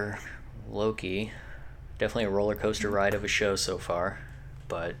for Loki. Definitely a roller coaster ride of a show so far,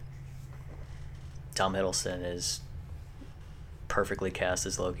 but Tom Hiddleston is perfectly cast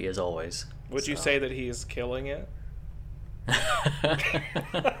as Loki as always. Would you say that he is killing it?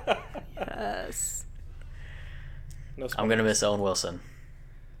 Yes. No spoilers. I'm gonna miss Owen Wilson.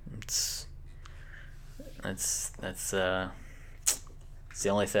 That's the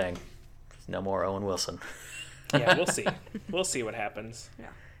only thing. No more Owen Wilson. Yeah, we'll see. We'll see what happens.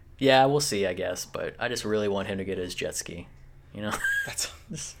 Yeah, we'll see, I guess. But I just really want him to get his jet ski. That's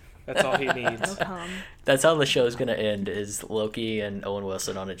all he needs. That's how the show's gonna end: is Loki and Owen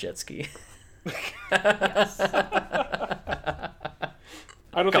Wilson on a jet ski. Yes.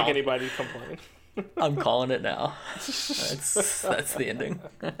 I don't think anybody would complain. I'm calling it now. That's the ending.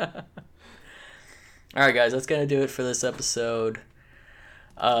 All right, guys, that's gonna do it for this episode.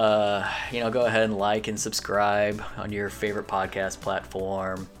 Go ahead and like and subscribe on your favorite podcast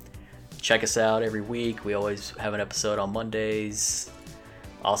platform. Check us out every week. We always have an episode on Mondays.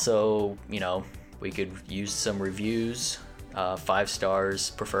 Also, we could use some reviews, 5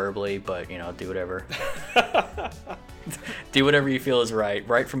 stars preferably, but do whatever. Do whatever you feel is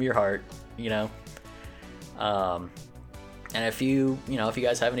right from your heart. And if you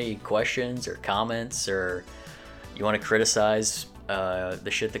guys have any questions or comments, or you want to criticize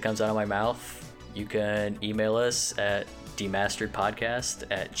the shit that comes out of my mouth, you can email us at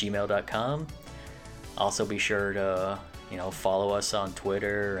demasteredpodcast@gmail.com. Also be sure to, follow us on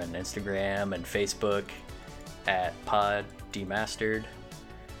Twitter and Instagram and Facebook at Pod Demastered.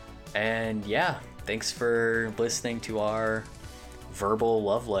 And yeah, thanks for listening to our verbal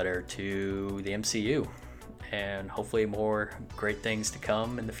love letter to the MCU, and hopefully more great things to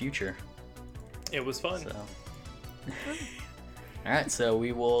come in the future. It was fun. So. All right, so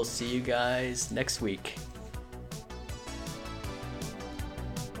we will see you guys next week.